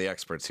 we're not the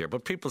experts here,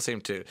 but people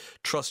seem to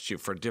trust you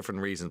for different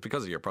reasons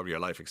because of probably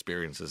your life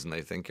experiences, and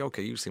they think,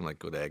 okay, you seem like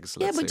good eggs.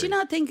 Yeah, but do you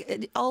not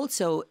think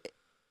also...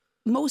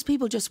 Most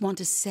people just want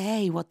to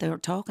say what they're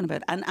talking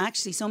about. And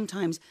actually,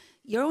 sometimes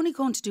you're only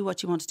going to do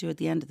what you want to do at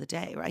the end of the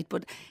day, right?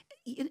 But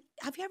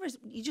have you ever,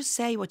 you just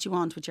say what you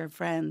want with your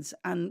friends,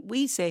 and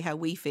we say how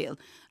we feel,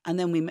 and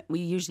then we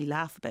usually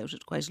laugh about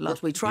it quite a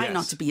lot. We try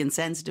not to be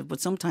insensitive, but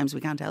sometimes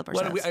we can't help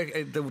ourselves.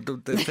 Well,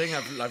 the thing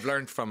I've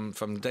learned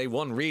from day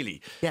one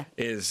really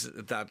is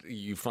that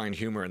you find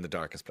humour in the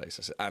darkest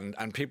places,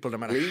 and people, no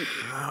matter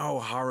how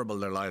horrible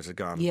their lives have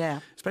gone,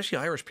 especially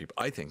Irish people,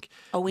 I think.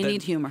 Oh, we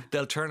need humour.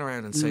 They'll turn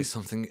around and say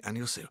something, and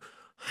you'll say,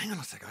 hang on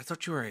a second, I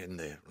thought you were in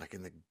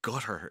the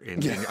gutter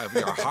in your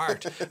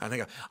heart. And they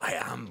go, I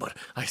am, but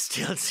I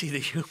still see the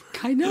humour.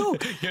 I know.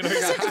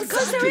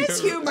 Because there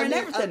is humour in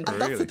everything. And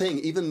that's the thing,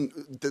 even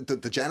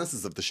the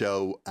genesis of the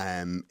show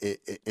in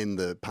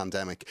the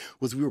pandemic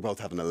was we were both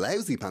having a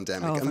lousy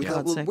pandemic. And we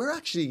thought, well,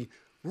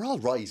 we're all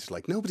right.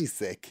 Like, nobody's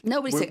sick.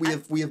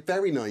 We have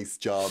very nice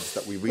jobs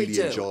that we really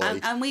enjoy.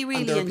 And we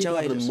really enjoy it. And there are people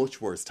having a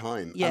much worse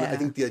time. Yeah. And I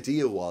think the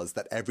idea was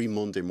that every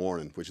Monday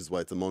morning, which is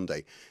why it's a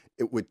Monday,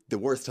 the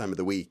worst time of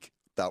the week,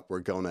 that we're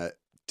going to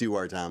do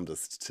our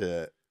damnedest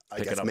to, I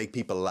guess, make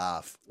people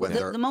laugh when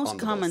they're on the most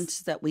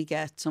comments that we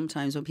get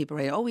sometimes when people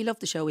write, we love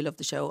the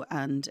show,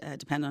 and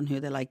depending on who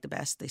they like the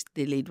best,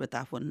 they lead with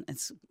that one.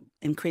 It's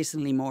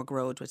increasingly more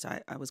growth, which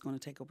I was going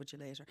to take up with you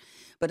later.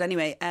 But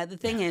anyway, the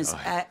thing is,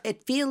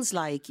 it feels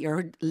like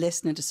you're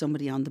listening to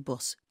somebody on the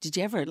bus. Did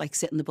you ever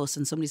sit in the bus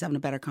and somebody's having a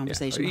better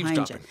conversation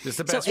behind you? It's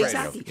the best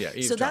radio.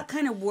 Exactly. So that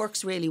kind of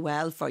works really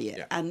well for you.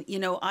 Yeah. And,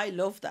 I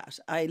love that.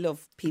 I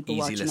love people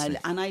watching.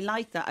 And I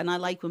like that. And I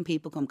like when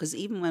people come, because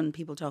even when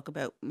people talk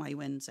about my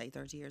win, say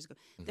 30 years ago,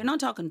 they're not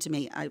talking to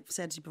me. I've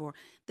said to you before,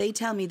 they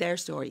tell me their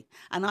story.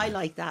 And I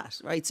like that,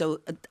 right? So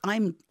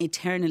I'm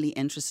eternally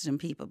interested in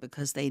people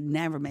because they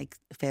never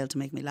fail to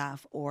make me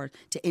laugh or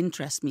to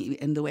interest me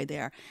in the way they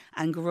are.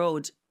 And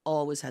Garrod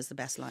always has the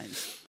best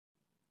lines.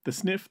 The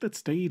sniff that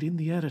stayed in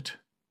the edit.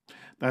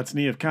 That's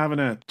Niamh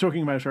Kavanagh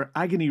talking about her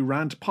Agony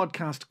Rant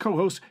podcast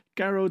co-host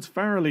Garrod's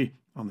Farrelly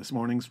on this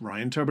morning's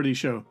Ryan Tubridy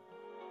Show.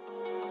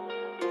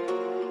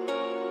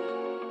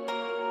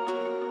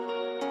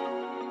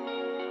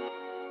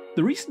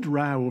 The recent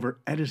row over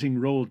editing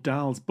Roald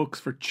Dahl's books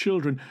for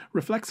children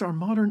reflects our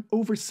modern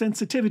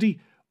oversensitivity,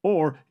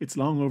 or it's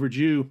long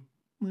overdue.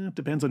 It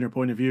depends on your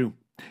point of view.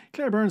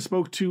 Claire Byrne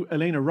spoke to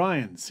Elena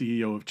Ryan,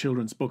 CEO of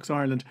Children's Books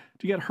Ireland,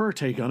 to get her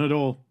take on it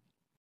all.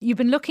 You've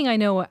been looking, I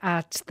know,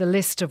 at the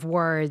list of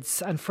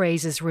words and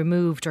phrases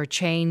removed or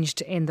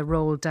changed in the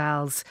Roald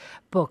Dahl's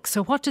book.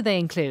 So what do they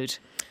include?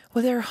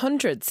 Well, there are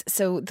hundreds.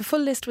 So the full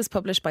list was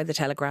published by The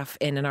Telegraph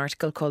in an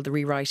article called The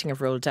Rewriting of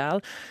Roald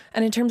Dahl.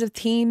 And in terms of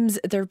themes,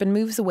 there have been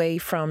moves away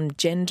from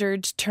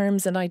gendered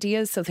terms and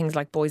ideas. So things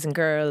like boys and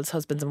girls,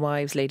 husbands and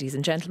wives, ladies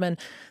and gentlemen.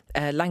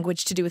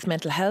 Language to do with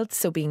mental health,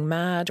 so being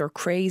mad or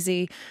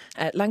crazy.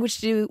 Language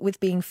to do with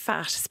being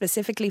fat,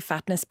 specifically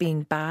fatness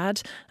being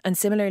bad. And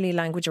similarly,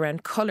 language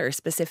around colour,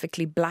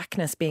 specifically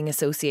blackness being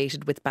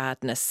associated with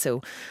badness.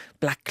 So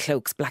black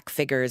cloaks, black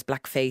figures,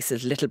 black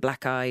faces, little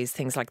black eyes,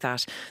 things like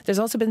that. There's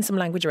also been some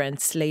language around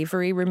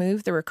slavery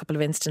removed. There were a couple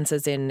of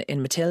instances in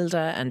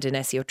Matilda and in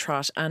Essie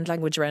O'Trott, and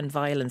language around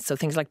violence. So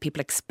things like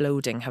people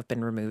exploding have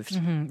been removed.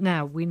 Mm-hmm.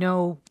 Now, we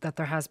know that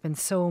there has been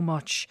so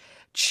much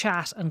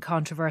chat and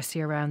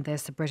controversy around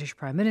this. The British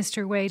Prime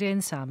Minister weighed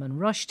in, Salman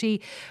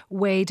Rushdie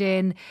weighed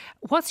in.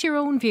 What's your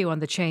own view on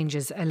the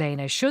changes,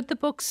 Elena? Should the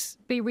books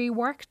be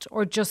reworked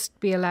or just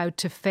be allowed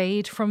to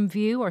fade from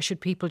view, or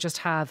should people just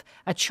have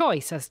a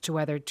choice as to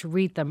whether to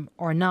read them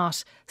or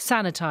not,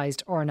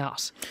 sanitised or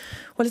not?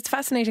 Well, it's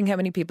fascinating how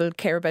many people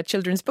care about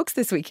children's books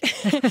this week.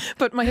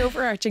 But my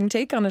overarching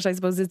take on it, I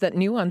suppose, is that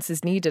nuance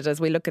is needed as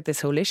we look at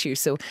this whole issue.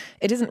 So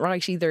it isn't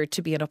right either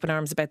to be up in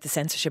arms about the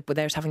censorship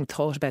without having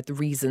thought about the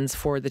reasons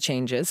for the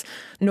changes,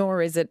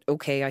 nor is it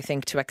okay, I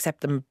think, to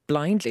accept them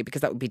blindly,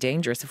 because that would be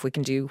dangerous if we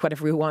can do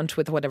whatever we want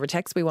with whatever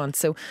text we want.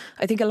 So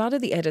I think a lot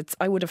of the edits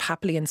I would have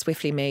happily and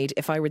swiftly made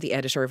if I were the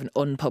editor of an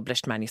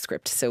unpublished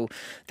manuscript. So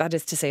that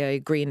is to say, I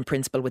agree in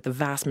principle with the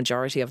vast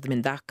majority of them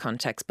in that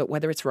context, but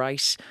whether it's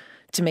right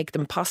to make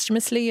them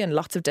posthumously and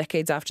lots of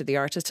decades after the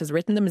artist has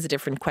written them is a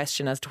different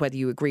question as to whether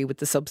you agree with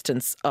the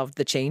substance of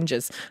the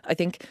changes. I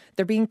think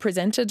they're being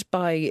presented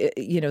by,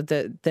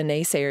 the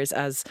naysayers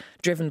as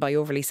driven by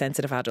overly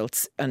sensitive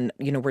adults, and,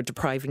 we're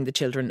depriving the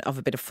children of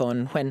a bit of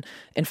fun, when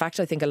in fact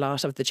I think a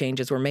lot of the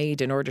changes were made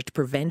in order to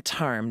prevent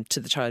harm to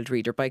the child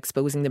reader by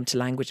exposing them to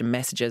language and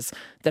messages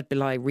that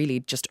belie really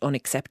just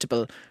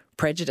unacceptable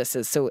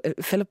prejudices. So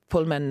Philip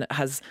Pullman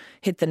has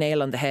hit the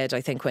nail on the head,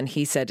 I think, when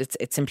he said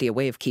it's simply a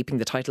way of keeping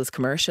the titles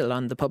commercial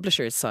on the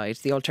publisher's side.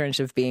 The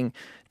alternative being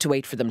to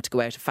wait for them to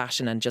go out of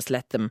fashion and just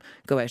let them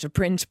go out of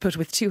print. But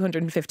with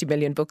 250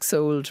 million books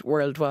sold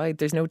worldwide,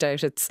 there's no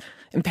doubt it's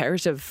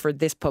imperative for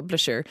this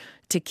publisher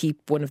to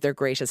keep one of their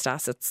greatest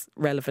assets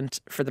relevant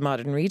for the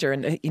modern reader.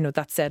 And,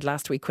 that said,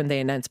 last week when they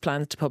announced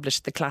plans to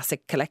publish the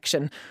classic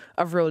collection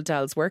of Roald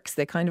Dahl's works,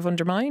 they kind of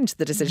undermined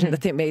the decision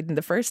that they made in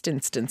the first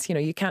instance.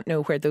 You can't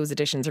know where those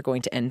editions are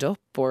going to end up,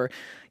 or,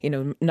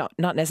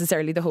 not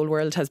necessarily the whole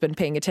world has been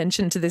paying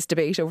attention to this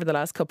debate over the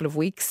last couple of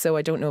weeks. So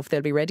I don't know if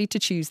they'll be ready to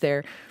choose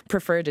their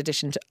preferred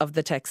edition of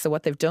the text. So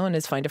what they've done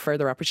is find a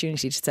further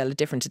opportunity to sell a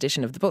different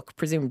edition of the book,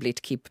 presumably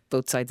to keep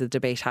both sides of the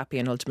debate happy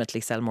and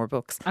ultimately sell more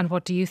books. And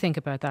what do you think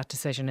about that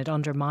decision? It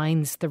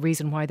undermines the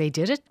reason why they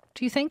did it,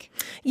 do you think?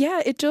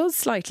 Yeah, it does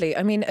slightly.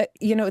 I mean,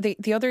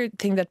 the other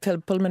thing that Phil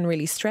Pullman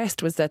really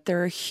stressed was that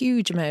there are a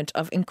huge amount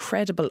of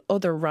incredible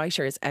other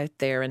writers out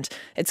there, and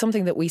it's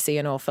something that we see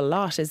an awful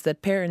lot, is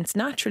that parents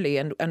naturally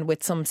and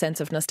with some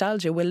sense of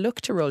nostalgia will look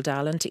to Roald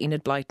Dahl and to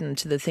Enid Blyton,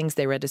 to the things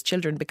they read as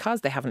children,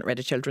 because they haven't read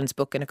a children's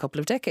book in a couple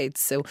of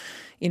decades. So,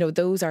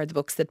 those are the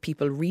books that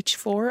people reach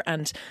for,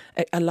 and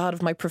a lot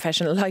of my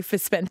professional life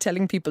is spent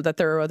telling people that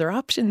there are other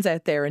options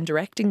out there and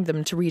directing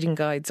them to reading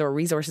guides or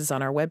resources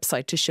on our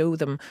website to show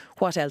them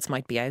what else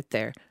might be out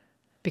there.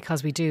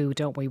 Because we do,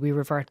 don't we? We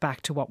revert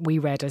back to what we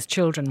read as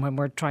children when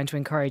we're trying to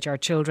encourage our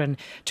children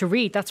to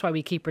read. That's why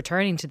we keep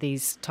returning to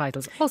these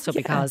titles. Also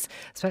because,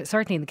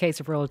 certainly in the case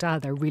of Roald Dahl,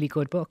 they're really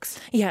good books.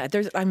 Yeah,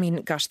 there's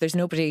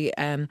nobody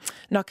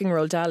knocking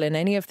Roald Dahl in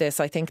any of this.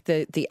 I think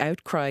the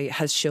outcry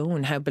has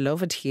shown how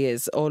beloved he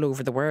is all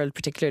over the world.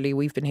 Particularly,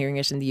 we've been hearing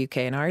it in the UK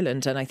and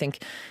Ireland. And I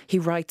think he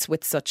writes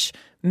with such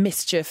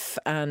mischief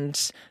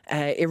and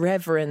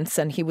irreverence,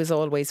 and he was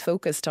always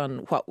focused on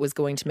what was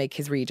going to make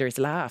his readers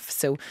laugh.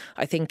 So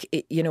I think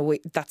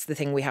that's the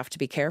thing, we have to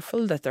be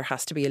careful that there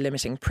has to be a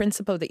limiting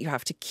principle, that you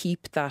have to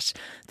keep that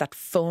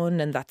fun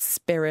and that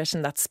spirit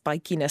and that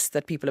spikiness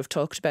that people have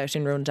talked about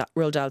in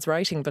Roald Dahl's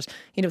writing. But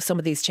some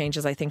of these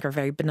changes I think are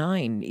very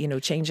benign.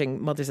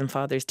 Changing mothers and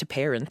fathers to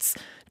parents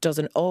does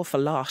an awful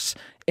lot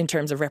in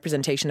terms of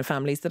representation of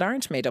families that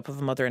aren't made up of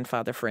a mother and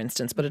father, for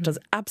instance, but it does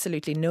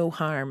absolutely no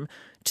harm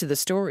to the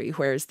story,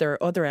 whereas there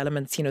are other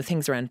elements,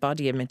 things around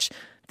body image,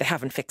 they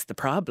haven't fixed the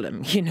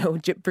problem.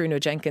 Bruno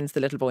Jenkins,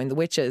 the little boy in The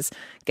Witches,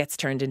 gets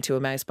turned into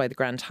a mouse by the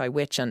Grand High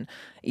Witch, and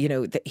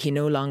they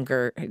no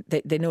longer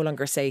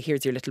say,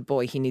 here's your little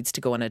boy, he needs to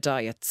go on a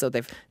diet. So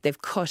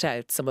they've cut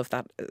out some of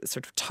that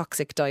sort of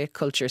toxic diet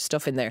culture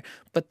stuff in there,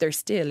 but there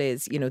still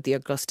is, the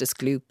Augustus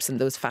Gloops and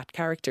those fat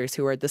characters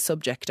who are the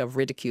subject of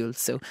ridicule.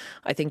 So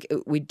I think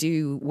we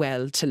do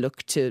well to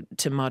look to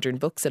modern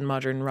books and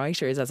modern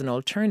writers as an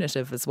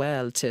alternative as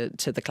well to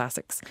the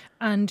classics.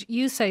 And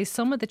you say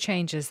some of the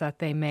changes that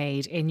they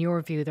made, in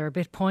your view, they're a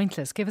bit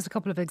pointless. Give us a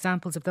couple of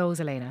examples of those,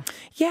 Elena.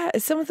 Yeah,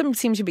 some of them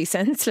seem to be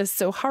senseless.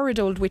 So Horrid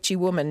Old Witchy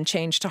Woman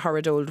changed to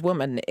Horrid Old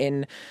Woman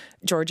in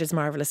George's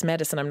Marvellous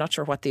Medicine. I'm not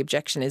sure what the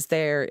objection is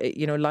there.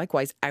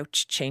 Likewise,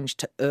 Ouch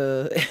changed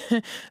to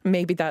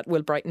maybe that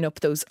will brighten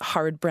up those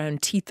horrid brown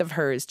teeth of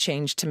hers,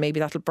 changed to maybe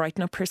that'll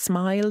brighten up her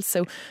smile.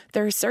 So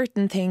there are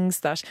certain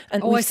things that...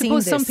 And I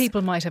suppose some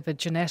people might have a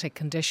genetic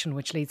condition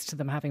which leads to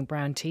them having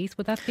brown teeth.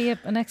 Would that be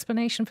an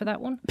explanation for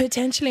that one?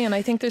 Potentially, and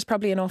I think there's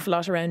probably an awful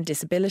lot around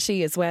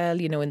disability as well.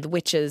 In The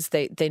Witches,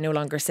 they no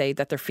longer say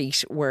that their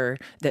feet were,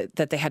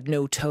 that they had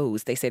no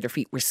toes. They say their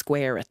feet were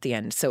square at the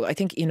end. So I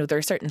think, there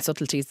are certain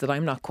subtleties that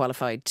I'm not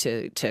qualified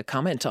to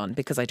comment on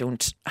because I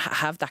don't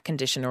have that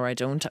condition or I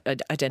don't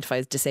identify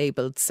as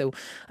disabled. So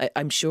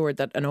I'm sure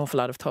that an awful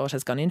lot of thought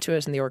has gone into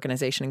it, and the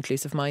organisation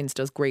Inclusive Minds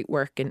does great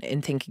work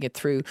in thinking it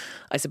through.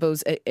 I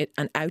suppose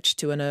an ouch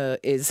to an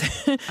is...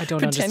 I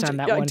don't understand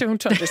that one. I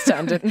don't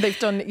understand it. And they've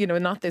done,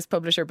 not this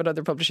publisher, but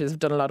other publishers have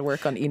done a lot of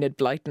work on Enid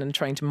Blyton and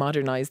trying to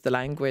modernise the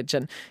language.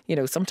 And, you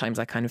know, sometimes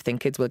I kind of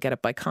think kids will get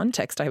it by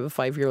context. I have a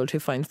 5-year-old who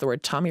finds the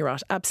word Tommy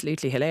Rot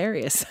absolutely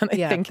hilarious. And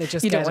I think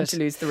you don't want to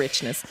lose the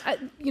richness.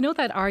 You know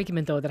that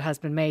argument, though, that has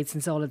been made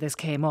since all of this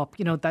came up,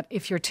 you know, that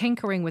if you're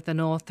tinkering with an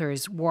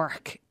author's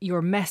work,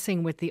 you're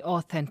messing with the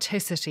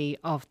authenticity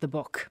of the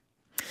book.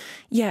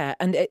 Yeah,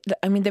 and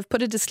they've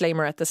put a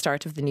disclaimer at the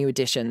start of the new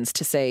editions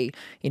to say,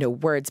 you know,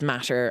 words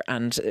matter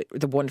and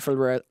the wonderful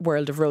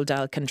world of Roald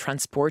Dahl can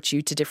transport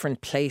you to different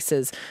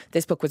places.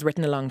 This book was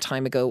written a long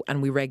time ago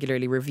and we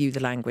regularly review the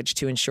language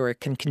to ensure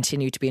it can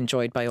continue to be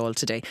enjoyed by all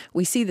today.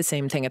 We see the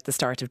same thing at the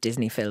start of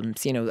Disney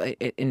films, you know,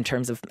 in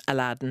terms of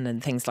Aladdin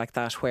and things like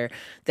that, where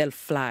they'll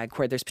flag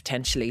where there's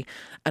potentially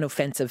an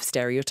offensive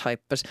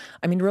stereotype. But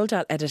I mean, Roald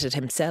Dahl edited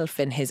himself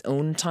in his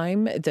own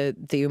time. The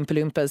Oompa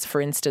Loompas,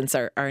 for instance,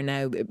 are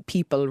now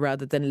people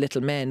rather than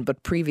little men,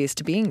 but previous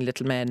to being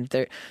little men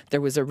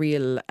there was a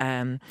real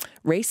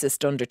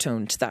racist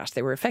undertone to that.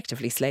 They were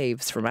effectively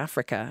slaves from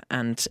Africa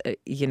and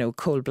you know,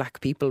 coal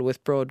black people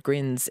with broad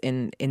grins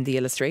in the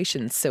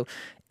illustrations. So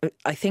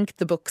I think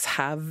the books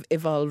have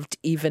evolved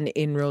even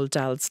in Roald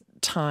Dahl's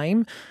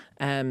time.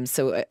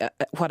 So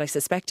what I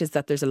suspect is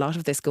that there's a lot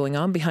of this going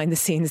on behind the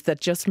scenes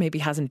that just maybe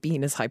hasn't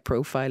been as high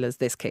profile as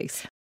this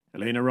case.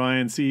 Elena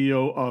Ryan,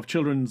 CEO of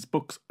Children's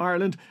Books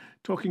Ireland,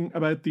 talking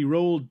about the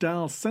Roald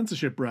Dahl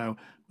censorship row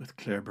with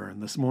Claire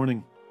Byrne this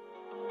morning.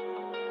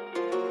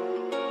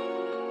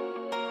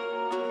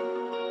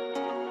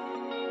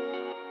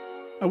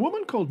 A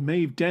woman called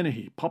Maeve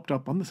Dennehy popped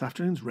up on this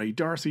afternoon's Ray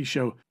D'Arcy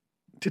show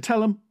to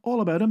tell him all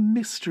about a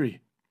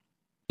mystery.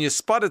 You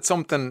spotted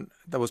something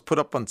that was put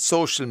up on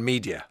social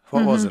media.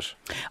 What was it?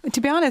 To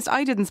be honest,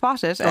 I didn't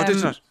spot it. Oh, did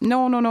you not?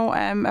 No.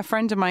 A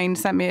friend of mine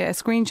sent me a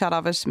screenshot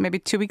of it maybe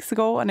 2 weeks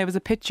ago, and it was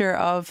a picture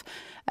of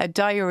a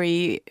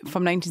diary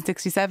from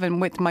 1967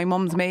 with my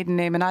mum's maiden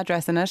name and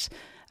address in it.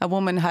 A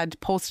woman had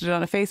posted it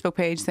on a Facebook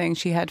page saying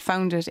she had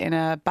found it in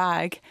a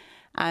bag,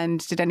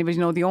 and did anybody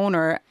know the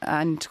owner?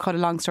 And to cut a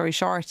long story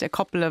short, a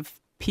couple of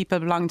people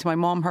belonging to my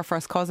mum, her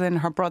first cousin,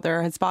 her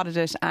brother, had spotted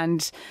it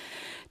and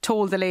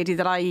told the lady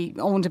that I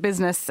owned a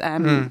business,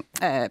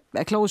 a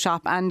clothes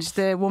shop, and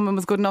the woman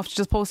was good enough to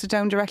just post it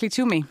down directly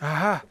to me.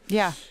 Aha.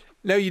 Yeah.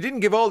 Now, you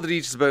didn't give all the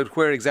details about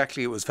where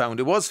exactly it was found.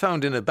 It was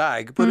found in a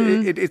bag, but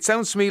it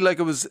sounds to me like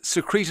it was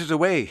secreted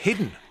away,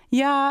 hidden.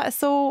 Yeah,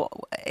 so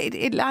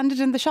it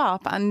landed in the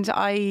shop, and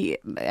I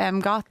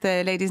got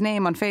the lady's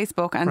name on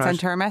Facebook and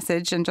sent her a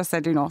message and just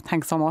said, you know,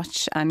 thanks so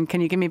much, and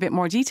can you give me a bit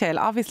more detail?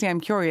 Obviously,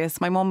 I'm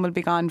curious. My mum will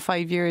be gone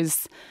 5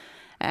 years,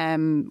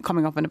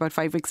 coming up in about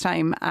 5 weeks'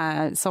 time.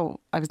 So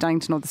I was dying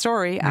to know the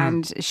story,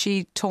 and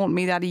she told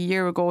me that a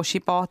year ago she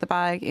bought the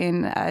bag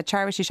in a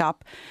charity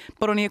shop,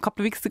 but only a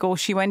couple of weeks ago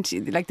she went,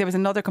 like there was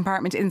another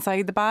compartment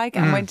inside the bag,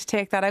 and went to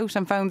take that out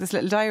and found this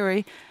little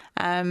diary.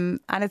 And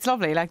it's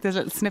lovely, like there's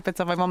little snippets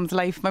of my mum's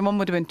life. My mum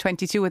would have been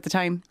 22 at the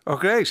time. Oh,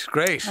 great.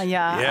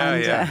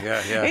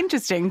 Yeah.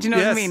 Interesting, do you know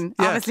what I mean?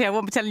 Yeah. Obviously I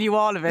won't be telling you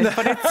all of it,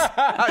 but it's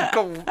I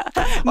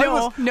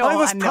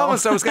was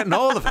promised I was getting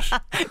all of it.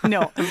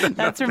 No,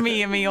 that's for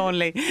me and me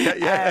only.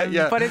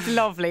 But it's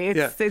lovely.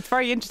 It's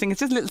very interesting. It's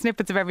just little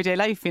snippets of everyday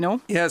life, you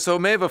know. Yeah, so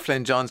Maeve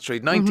O'Flynn, John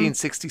Street,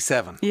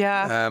 1967.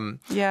 Yeah.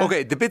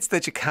 Okay, the bits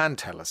that you can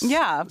tell us.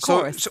 Yeah, of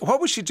course. So what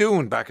was she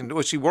doing back in?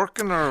 Was she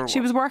working or? She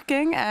was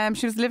working.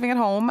 She was living at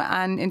home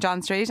and in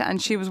John Street,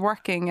 and she was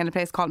working in a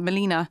place called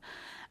Melina.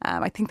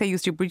 I think they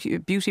used to do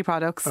beauty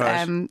products.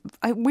 Right.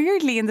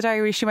 Weirdly, in the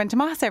diary, she went to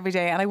mass every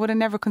day, and I would have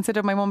never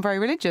considered my mum very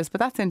religious, but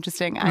that's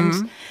interesting.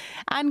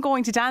 And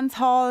going to dance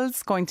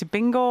halls, going to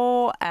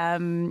bingo,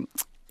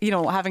 you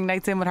know, having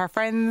nights in with her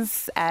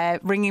friends,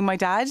 ringing my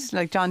dad,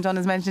 like John Dunn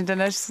has mentioned in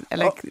it.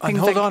 Like, and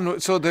hold on,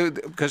 so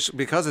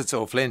because it's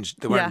O'Flynn,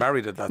 they weren't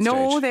married at that stage?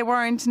 No, they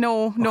weren't.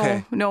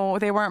 No,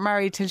 they weren't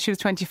married till she was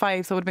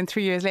 25, so it would have been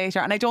 3 years later.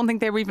 And I don't think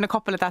they were even a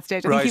couple at that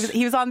stage. I think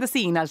he was on the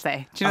scene, I'll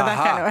say. Do you know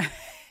that kind of...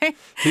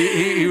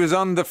 he was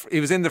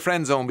in the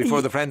friend zone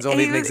before the friend zone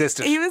even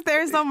existed. He was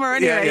there somewhere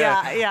anyway.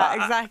 Yeah,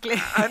 exactly.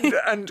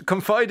 And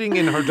confiding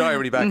in her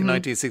diary back in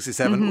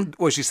 1967,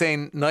 was she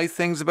saying nice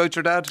things about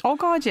your dad? Oh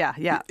God, yeah.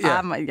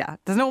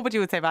 There's nobody who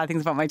would say bad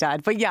things about my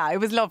dad, but yeah, it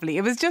was lovely.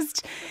 It was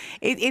just,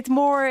 it's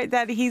more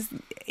that he's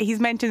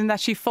mentioning that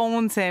she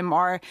phones him,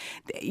 or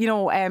you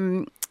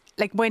know.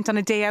 Like went on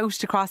a day out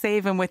to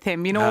Crosshaven with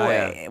him, you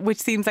know, which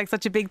seems like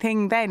such a big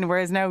thing then,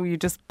 whereas now you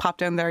just pop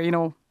down there, you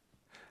know.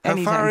 How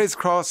far is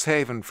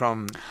Crosshaven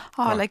from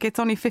Cork? Like it's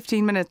only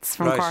 15 minutes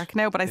from Cork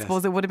now, but I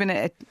suppose it would have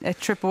been a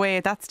trip away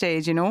at that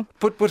stage, you know.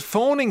 But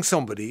phoning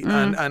somebody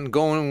and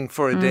going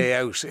for a day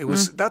out, it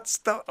was back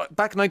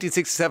in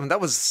 1967.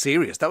 That was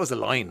serious. That was a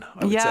line,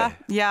 I would say.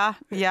 Yeah.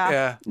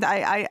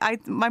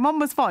 My mum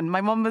was fun. My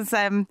mum was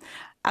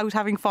out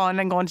having fun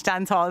and going to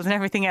dance halls and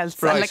everything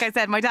else. Right. And like I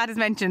said, my dad has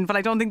mentioned, but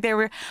I don't think they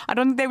were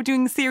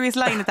doing a serious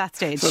line at that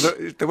stage. So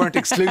they weren't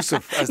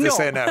exclusive, as they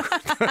say now.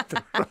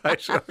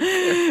 Right.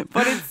 Okay.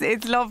 But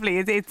it's lovely.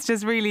 It's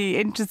just really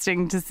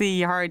interesting to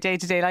see her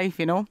day-to-day life,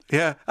 you know.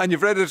 Yeah, and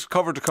you've read it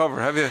cover to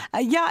cover, have you?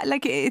 Yeah,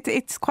 like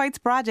it's quite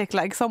sporadic.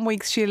 Like some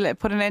weeks she'll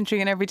put an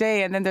entry in every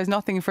day, and then there's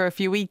nothing for a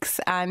few weeks,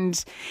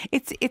 and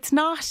it's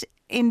not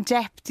in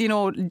depth, you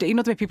know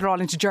the way people are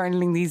all into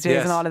journaling these days.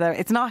 Yes. And all of that.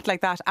 It's not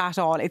like that at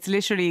all. It's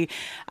literally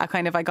a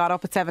kind of, I got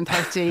up at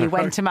 7:30,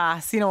 went to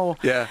mass,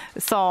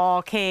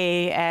 saw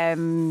Kay.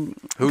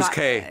 Who's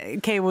Kay?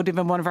 Kay would have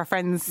been one of our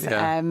friends.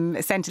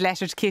 Yeah. Sent a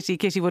letter to Kitty.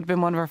 Kitty would have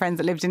been one of our friends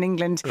that lived in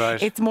England.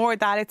 Right. It's more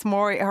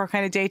her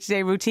kind of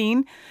day-to-day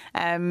routine.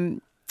 Yeah.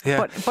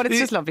 But it's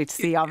just lovely to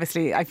see.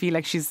 Obviously, I feel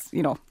like she's,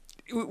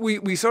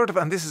 We sort of,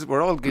 and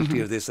we're all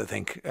guilty of this, I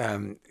think.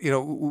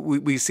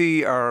 We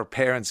see our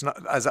parents not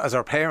as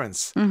our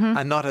parents,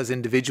 and not as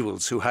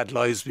individuals who had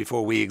lives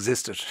before we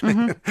existed.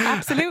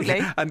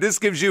 Absolutely. And this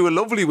gives you a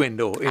lovely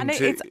window into. And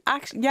it's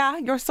actually, yeah,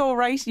 you're so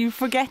right. You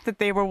forget that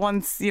they were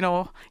once,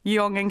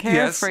 young and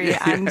carefree.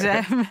 Yes.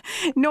 And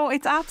no,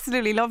 it's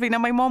absolutely lovely. Now,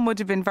 my mum would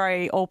have been a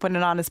very open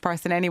and honest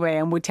person anyway,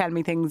 and would tell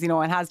me things,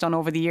 and has done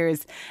over the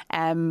years.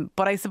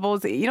 But I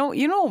suppose,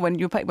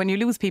 when you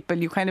lose people,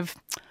 you kind of,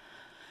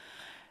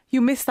 you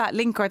miss that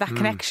link or that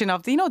connection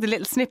of the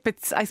little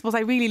snippets. I suppose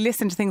I really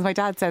listen to things my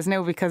dad says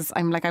now, because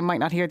I'm like, I might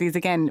not hear these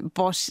again,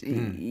 but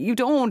you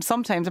don't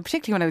sometimes, and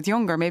particularly when I was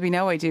younger, maybe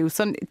now I do.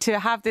 So to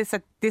have this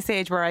at this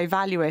age where I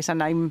value it,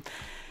 and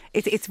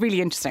it's really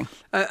interesting.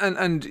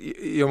 And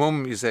your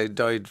mum, you say,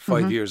 died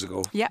 5 years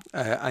ago. Yeah.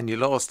 And you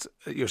lost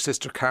your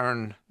sister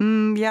Karen.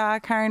 Yeah,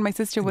 Karen, my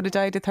sister, would have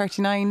died at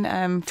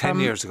 39. 10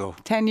 years ago.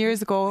 10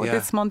 years ago, yeah.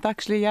 This month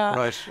actually, yeah.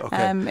 Right,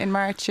 okay. In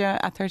March, yeah,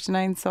 at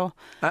 39. So.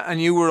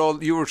 And you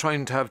were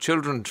trying to have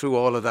children through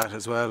all of that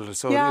as well.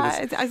 So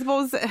yeah, I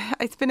suppose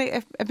it's been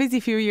a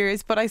busy few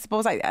years, but I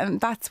suppose and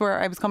that's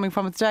where I was coming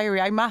from with the diary.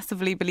 I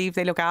massively believe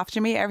they look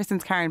after me. Ever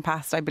since Karen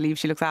passed, I believe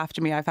she looks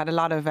after me. I've had a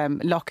lot of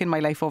luck in my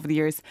life over the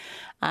years.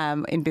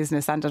 In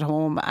business and at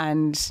home,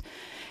 and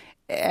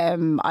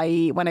when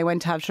I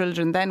went to have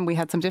children, then we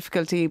had some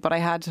difficulty, but I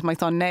had my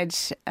son Ned.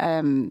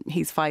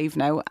 He's 5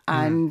 now,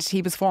 and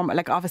he was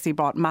obviously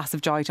brought massive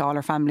joy to all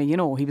our family.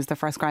 He was the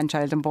first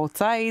grandchild on both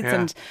sides,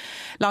 and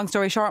long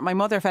story short, my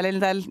mother fell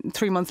ill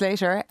 3 months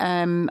later,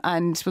 and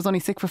was only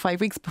sick for 5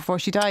 weeks before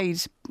she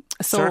died.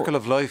 So, circle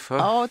of life, huh?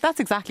 Oh,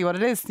 that's exactly what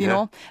it is, you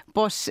know.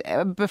 But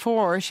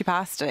before she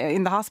passed,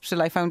 in the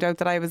hospital, I found out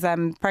that I was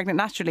pregnant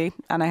naturally,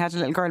 and I had a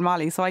little girl,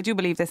 Molly. So I do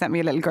believe they sent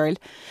me a little girl.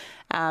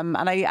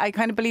 And I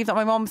kind of believe that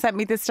my mum sent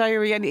me this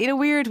diary, and in a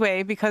weird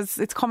way, because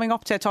it's coming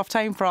up to a tough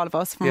time for all of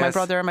us, from my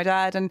brother and my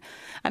dad, and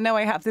now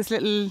I have this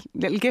little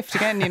gift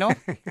again,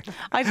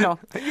 I don't know.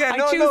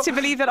 I choose to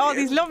believe that all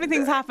these lovely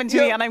things happen to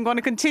me, and I'm going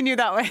to continue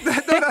that way.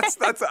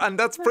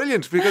 that's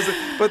brilliant,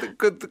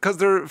 because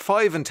they're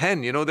 5 and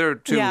 10, they're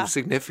two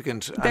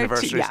significant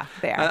anniversaries.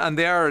 They are. And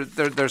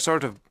they're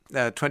sort of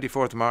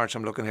 24th of March,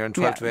 I'm looking here, and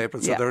 12th of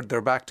April, so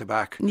they're back to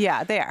back.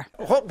 Yeah, they are.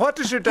 What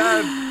does your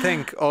dad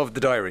think of the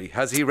diary?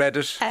 Has he read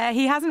it?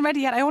 He hasn't read it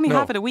yet. I only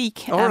have it a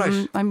week.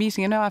 Right. I'm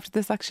meeting him now after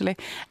this, actually.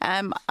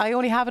 I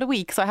only have it a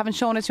week, so I haven't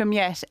shown it to him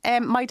yet.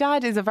 My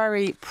dad is a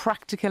very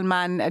practical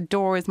man,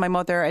 adored my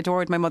mother,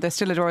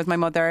 still adores my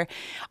mother.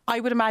 I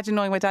would imagine,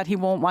 knowing my dad, he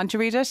won't want to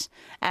read it.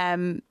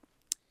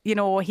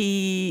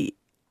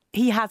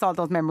 He has all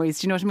those memories.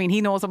 Do you know what I mean?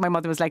 He knows what my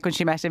mother was like when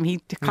she met him.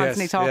 He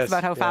constantly talks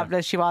about how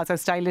fabulous she was, how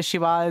stylish she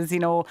was.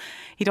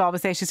 He'd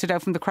always say she stood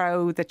out from the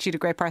crowd, that she had a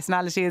great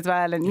personality as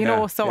well. And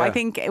I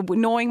think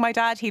knowing my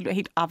dad,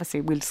 he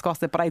obviously, we'll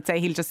discuss it, but I'd say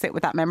he'll just sit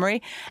with that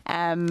memory.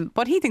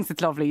 But he thinks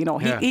it's lovely.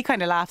 He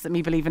kind of laughs at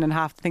me believing in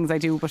half the things I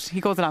do, but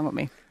he goes along with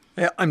me.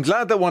 Yeah, I'm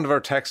glad that one of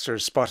our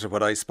texters spotted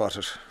what I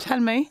spotted.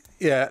 Tell me.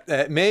 Yeah,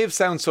 Maeve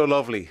sounds so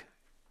lovely.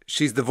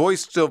 She's the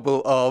voice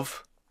double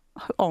of.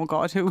 Oh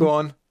God, who? Go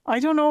on. I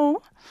don't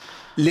know.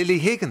 Lily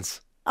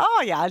Higgins.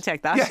 Oh yeah, I'll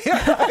take that.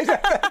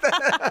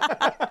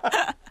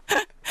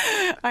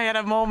 I had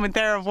a moment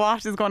there of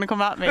what is going to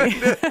come at me.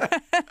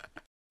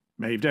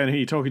 Maeve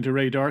Dennehy talking to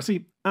Ray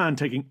D'Arcy and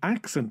taking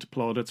accent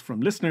plaudits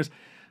from listeners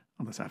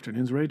on this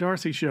afternoon's Ray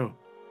D'Arcy Show.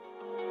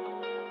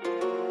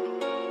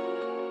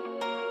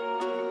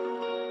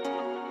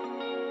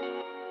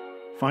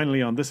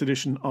 Finally, on this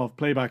edition of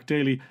Playback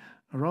Daily,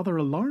 a rather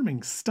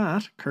alarming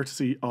stat,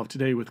 courtesy of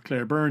Today with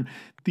Claire Byrne.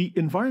 The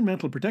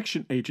Environmental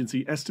Protection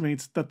Agency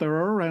estimates that there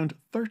are around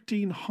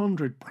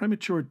 1,300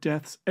 premature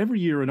deaths every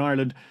year in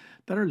Ireland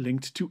that are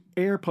linked to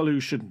air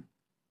pollution.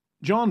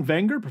 John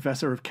Wenger,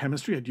 Professor of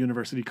Chemistry at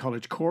University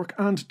College Cork,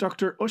 and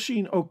Dr.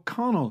 Oisín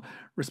O'Connell,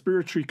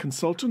 Respiratory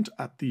Consultant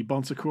at the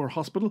Bon Secours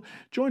Hospital,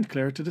 joined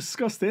Claire to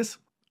discuss this.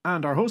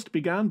 And our host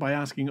began by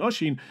asking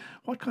Oisín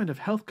what kind of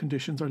health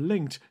conditions are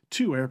linked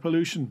to air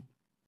pollution.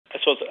 I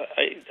suppose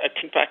I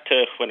think back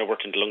to when I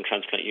worked in the lung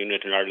transplant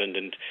unit in Ireland,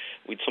 and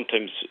we'd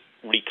sometimes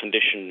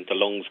recondition the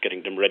lungs,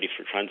 getting them ready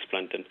for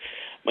transplant. And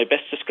my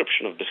best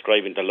description of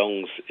describing the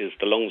lungs is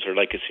the lungs are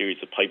like a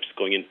series of pipes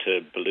going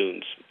into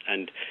balloons,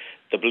 and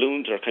The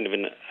balloons are kind of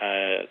in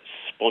a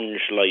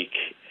sponge-like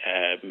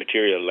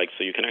material,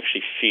 so you can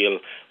actually feel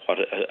what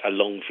a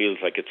lung feels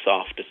like. It's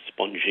soft, it's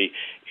spongy,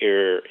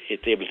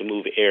 it's able to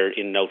move air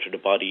in and out of the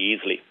body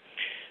easily.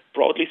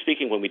 Broadly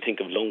speaking, when we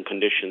think of lung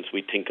conditions,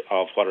 we think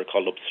of what are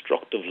called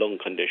obstructive lung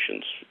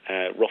conditions.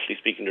 Roughly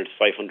speaking, there's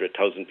 500,000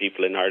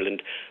 people in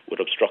Ireland with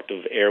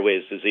obstructive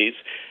airways disease,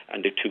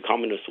 and the two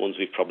commonest ones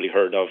we've probably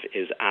heard of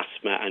is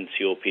asthma and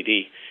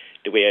COPD.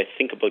 The way I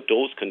think about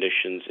those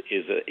conditions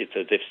is it's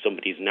as if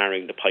somebody's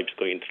narrowing the pipes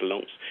going into the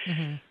lungs.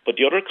 Mm-hmm. But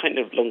the other kind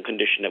of lung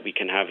condition that we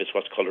can have is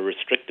what's called a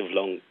restrictive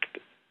lung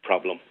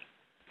problem.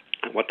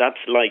 And what that's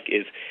like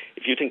is,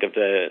 if you think of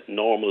the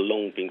normal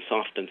lung being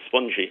soft and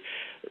spongy,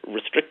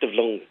 restrictive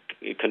lung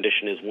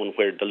condition is one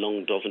where the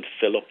lung doesn't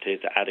fill up to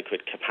its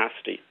adequate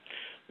capacity.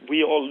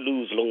 We all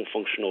lose lung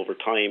function over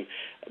time,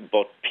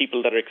 but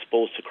people that are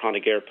exposed to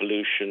chronic air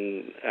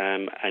pollution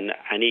and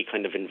any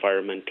kind of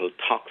environmental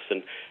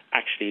toxin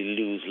actually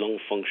lose lung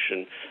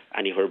function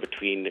anywhere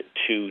between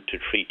 2 to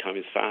 3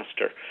 times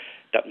faster.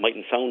 That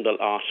mightn't sound a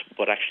lot,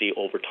 but actually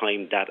over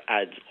time that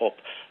adds up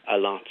a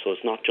lot. So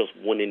it's not just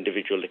one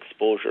individual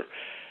exposure.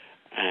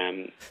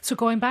 So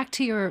going back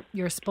to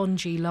your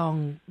spongy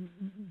lung,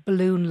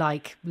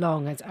 balloon-like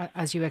lung,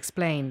 as you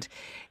explained,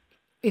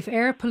 if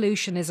air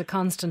pollution is a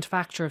constant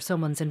factor of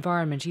someone's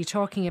environment, are you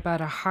talking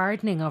about a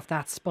hardening of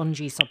that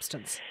spongy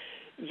substance?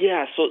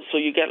 Yeah, so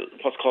you get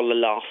what's called a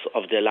loss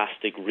of the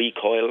elastic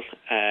recoil.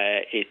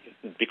 It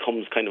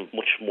becomes kind of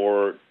much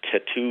more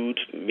tattooed,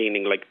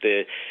 meaning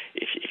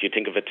if you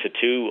think of a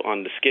tattoo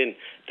on the skin,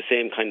 the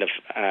same kind of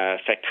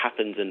effect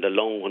happens in the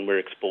lung when we're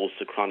exposed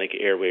to chronic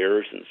airway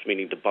irritants,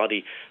 meaning the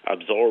body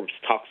absorbs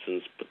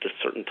toxins, but there's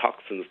certain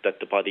toxins that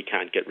the body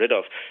can't get rid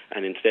of,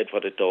 and instead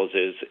what it does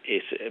is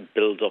it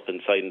builds up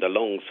inside in the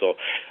lungs. So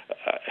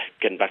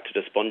getting back to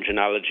the sponge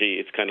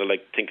analogy, it's kind of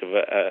like think of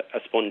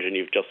a sponge and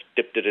you've just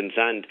dipped it in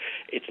sand.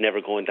 It's never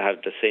going to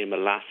have the same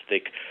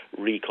elastic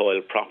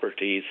recoil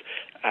properties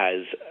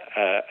as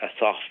a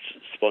soft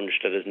sponge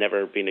that has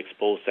never been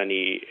exposed to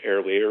any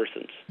airway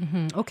irritants.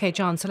 Mm-hmm. Okay,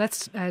 John, so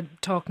let's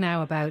talk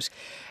now about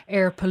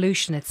air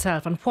pollution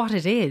itself and what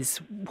it is.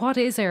 What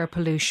is air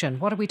pollution?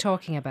 What are we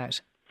talking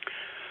about?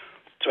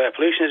 So air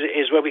pollution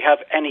is where we have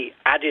any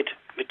added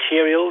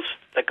materials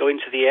that go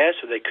into the air.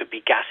 So they could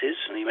be gases,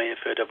 and you may have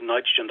heard of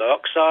nitrogen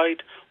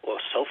dioxide or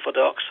sulfur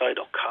dioxide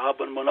or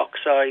carbon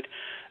monoxide,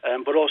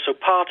 but also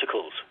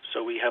particles.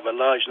 So we have a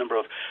large number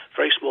of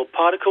very small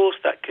particles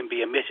that can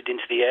be emitted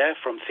into the air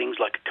from things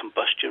like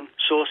combustion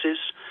sources.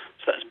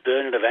 So that's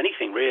burning of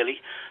anything, really.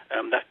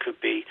 That could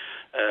be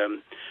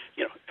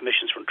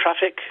emissions from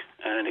traffic,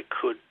 and it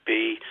could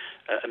be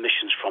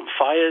emissions from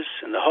fires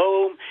in the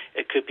home.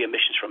 It could be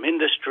emissions from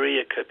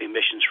industry. It could be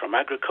emissions from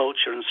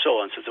agriculture and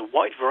so on. So there's a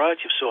wide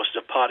variety of sources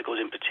of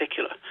particles in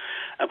particular.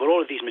 But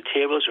all of these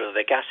materials, whether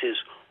they're gases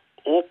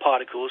or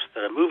particles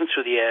that are moving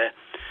through the air,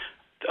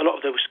 a lot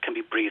of those can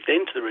be breathed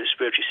into the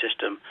respiratory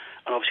system,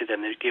 and obviously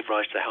then they give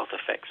rise to the health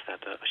effects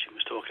that Oisín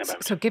was talking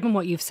about. So given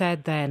what you've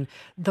said then,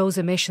 those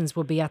emissions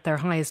will be at their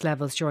highest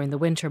levels during the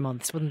winter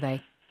months, wouldn't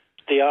they?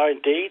 They are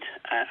indeed,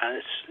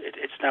 and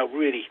it's now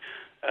really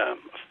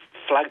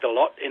flagged a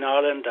lot in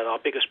Ireland that our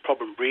biggest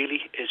problem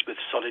really is with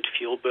solid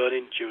fuel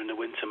burning during the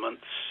winter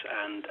months.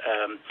 And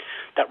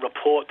that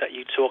report that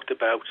you talked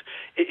about,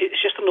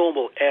 it's just a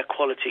normal air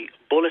quality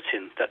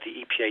bulletin that the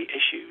EPA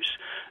issues.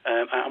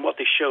 And what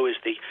they show is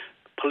the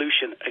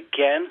pollution,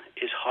 again,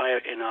 is higher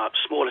in our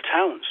smaller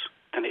towns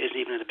than it is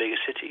even in the bigger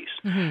cities.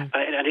 Mm-hmm.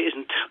 And it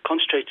isn't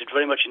concentrated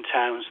very much in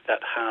towns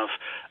that have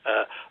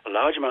a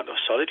large amount of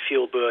solid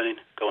fuel burning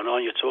going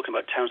on. You're talking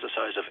about towns the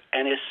size of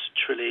Ennis,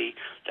 Tralee,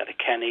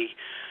 Letterkenny.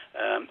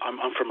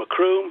 I'm from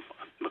Macroom.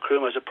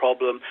 Macroom has a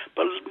problem,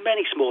 but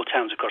many small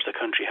towns across the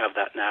country have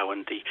that now,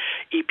 and the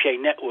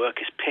EPA network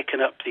is picking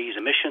up these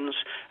emissions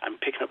and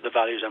picking up the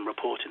values and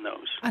reporting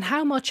those. And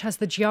how much has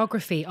the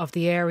geography of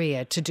the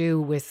area to do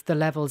with the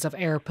levels of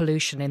air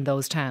pollution in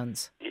those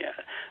towns? Yeah,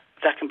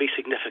 that can be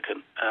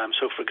significant.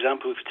 So, for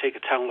example, if you take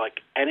a town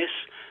like Ennis,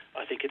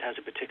 I think it has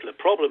a particular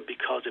problem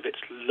because of its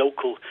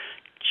local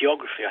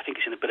geography. I think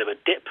it's in a bit of a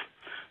dip.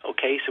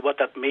 Okay, so what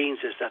that means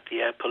is that the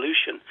air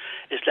pollution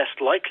is less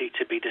likely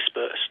to be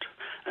dispersed.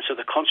 And so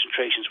the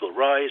concentrations will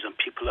rise and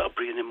people are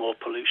breathing in more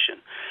pollution.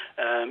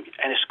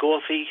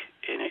 Enniscorthy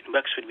in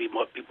Wexford, we'd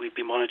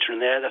be monitoring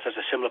there. That has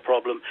a similar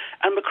problem.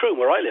 And Macroom,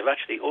 where I live,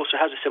 actually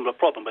also has a similar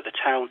problem, but the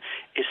town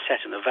is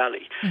set in a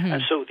valley. Mm-hmm.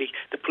 And so the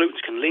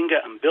pollutants can linger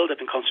and build up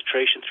in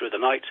concentration through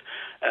the night.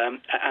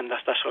 And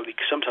that's why we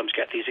sometimes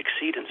get these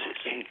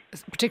exceedances.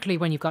 Particularly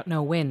when you've got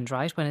no wind,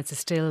 right? When it's a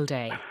still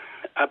day.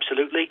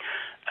 Absolutely.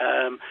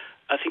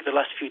 I think the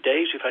last few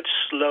days we've had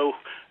slow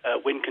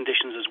wind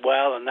conditions as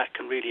well, and that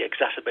can really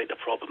exacerbate the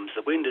problems.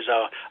 The wind is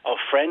our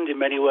friend in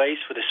many ways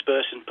for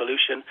dispersing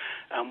pollution,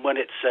 and when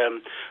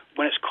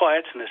it's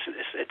quiet and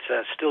it's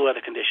still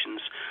weather conditions,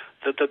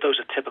 those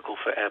are typical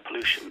for air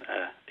pollution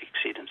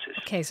exceedances.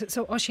 Okay,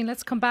 so Oisín,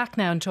 let's come back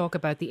now and talk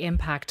about the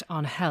impact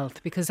on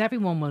health, because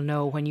everyone will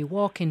know when you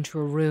walk into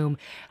a room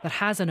that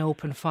has an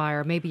open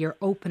fire, maybe you're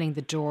opening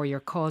the door, you're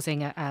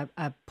causing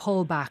a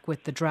pullback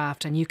with the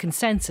draft, and you can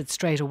sense it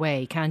straight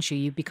away, can't you?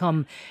 You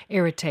become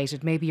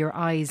irritated, maybe your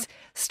eyes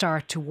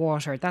start to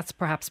water. That's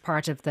perhaps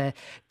part of the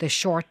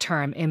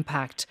short-term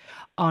impact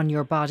on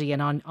your body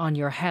and on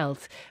your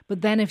health.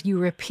 But then if you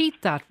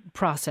repeat that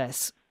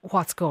process,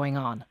 what's going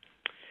on?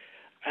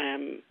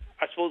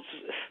 I suppose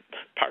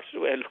part of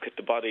the way I look at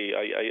the body,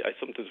 I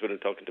sometimes when I'm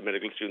talking to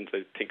medical students,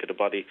 I think of the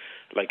body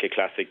like a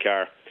classic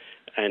car.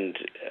 And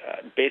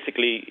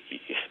basically,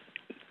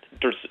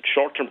 there's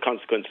short-term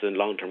consequences and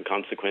long-term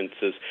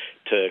consequences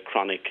to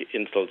chronic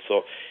insults.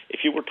 So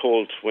if you were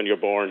told when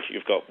you're born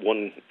you've got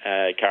one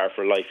car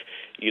for life,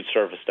 you'd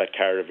service that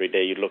car every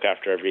day, you'd look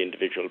after every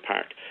individual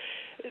part.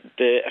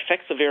 The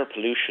effects of air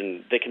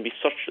pollution, they can be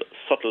such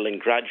subtle and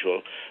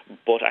gradual,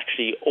 but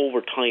actually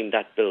over time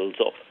that builds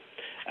up.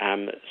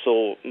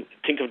 So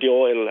think of the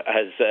oil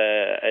as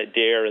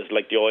the air as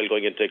like the oil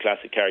going into a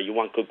classic car. You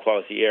want good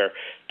quality air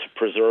to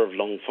preserve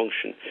lung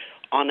function.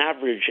 On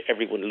average,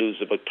 everyone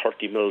loses about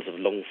 30 mils of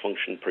lung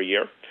function per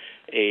year.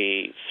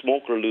 A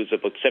smoker loses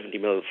about 70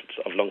 mils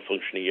of lung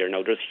function a year.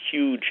 Now, there's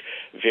huge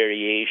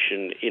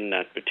variation in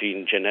that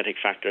between genetic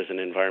factors and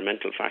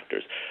environmental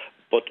factors.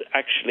 But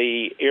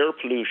actually, air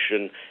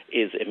pollution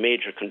is a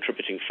major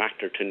contributing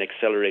factor to an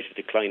accelerated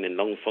decline in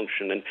lung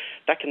function, and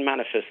that can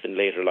manifest in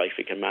later life.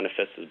 It can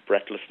manifest as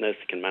breathlessness,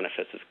 it can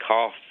manifest as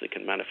coughs, it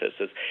can manifest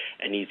as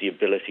an easy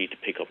ability to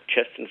pick up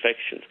chest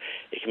infections,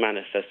 it can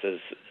manifest as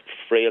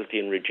frailty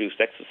and reduced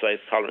exercise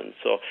tolerance.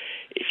 So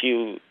if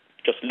you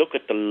just look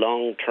at the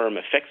long-term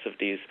effects of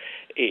these,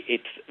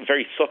 it's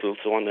very subtle.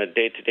 So on a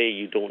day-to-day,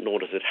 you don't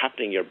notice it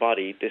happening in your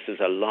body. This is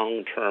a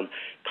long-term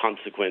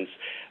consequence.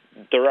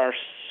 There are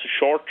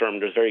short-term,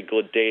 there's very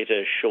good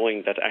data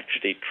showing that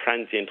actually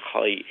transient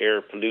high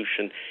air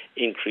pollution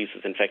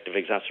increases infective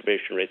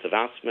exacerbation rates of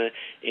asthma,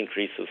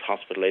 increases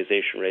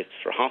hospitalization rates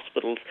for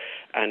hospitals,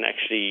 and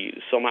actually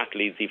some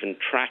athletes even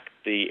track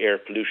the air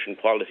pollution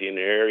quality in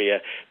their area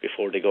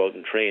before they go out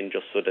and train,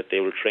 just so that they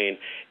will train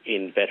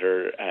in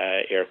better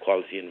air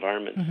quality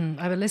environments. Mm-hmm.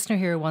 I have a listener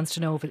here who wants to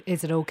know,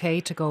 is it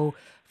okay to go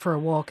for a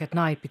walk at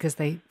night because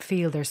they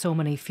feel there's so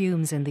many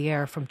fumes in the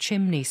air from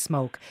chimney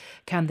smoke?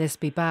 Can this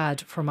be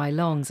bad for my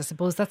lungs? I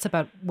suppose that's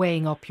about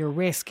weighing up your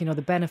risk,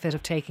 the benefit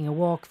of taking a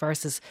walk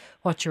versus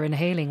what you're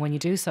inhaling when you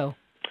do so.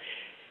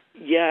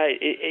 Yeah,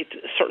 it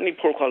certainly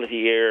poor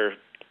quality air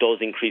does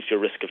increase your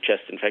risk of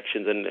chest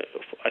infections, and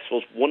I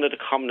suppose one of the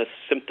commonest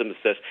symptoms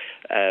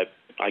that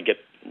I get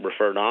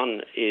referred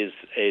on is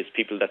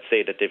people that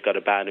say that they've got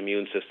a bad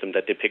immune system,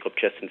 that they pick up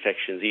chest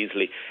infections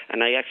easily.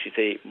 And I actually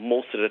say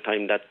most of the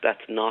time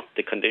that's not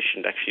the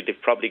condition. Actually,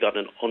 they've probably got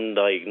an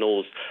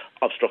undiagnosed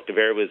obstructive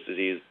airways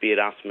disease, be it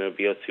asthma,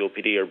 be it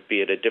COPD, or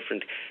be it a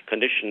different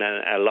condition.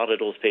 And a lot of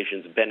those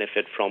patients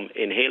benefit from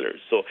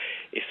inhalers. So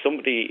if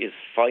somebody is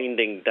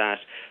finding that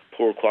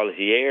poor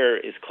quality air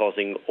is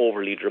causing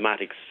overly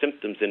dramatic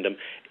symptoms in them,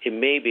 it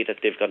may be that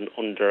they've got an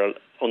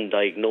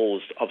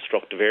undiagnosed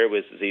obstructive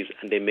airways disease,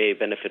 and they may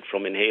benefit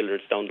from inhalers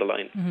down the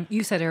line. Mm-hmm.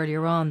 You said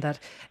earlier on that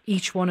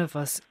each one of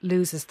us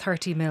loses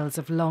 30 mils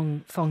of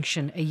lung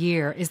function a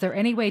year. Is there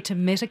any way to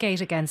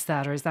mitigate against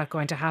that, or is that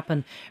going to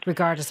happen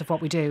regardless of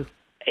what we do?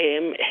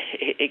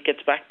 It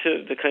gets back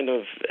to the kind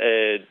of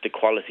the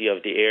quality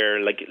of the air,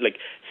 like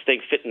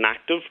staying fit and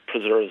active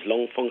preserves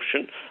lung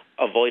function,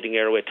 avoiding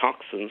airway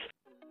toxins.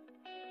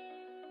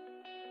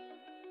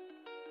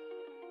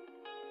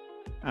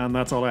 And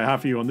that's all I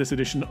have for you on this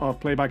edition of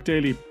Playback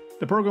Daily.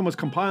 The programme was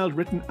compiled,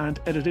 written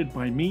and edited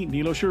by me,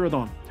 Neil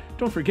O'Sheridan.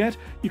 Don't forget,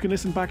 you can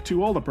listen back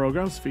to all the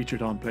programmes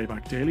featured on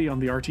Playback Daily on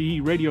the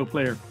RTE radio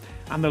player.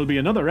 And there'll be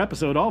another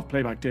episode of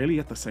Playback Daily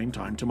at the same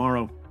time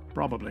tomorrow,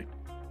 probably.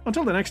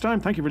 Until the next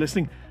time, thank you for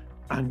listening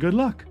and good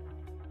luck.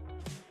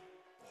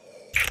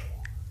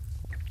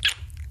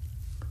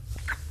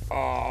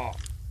 Oh,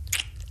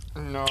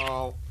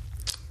 no.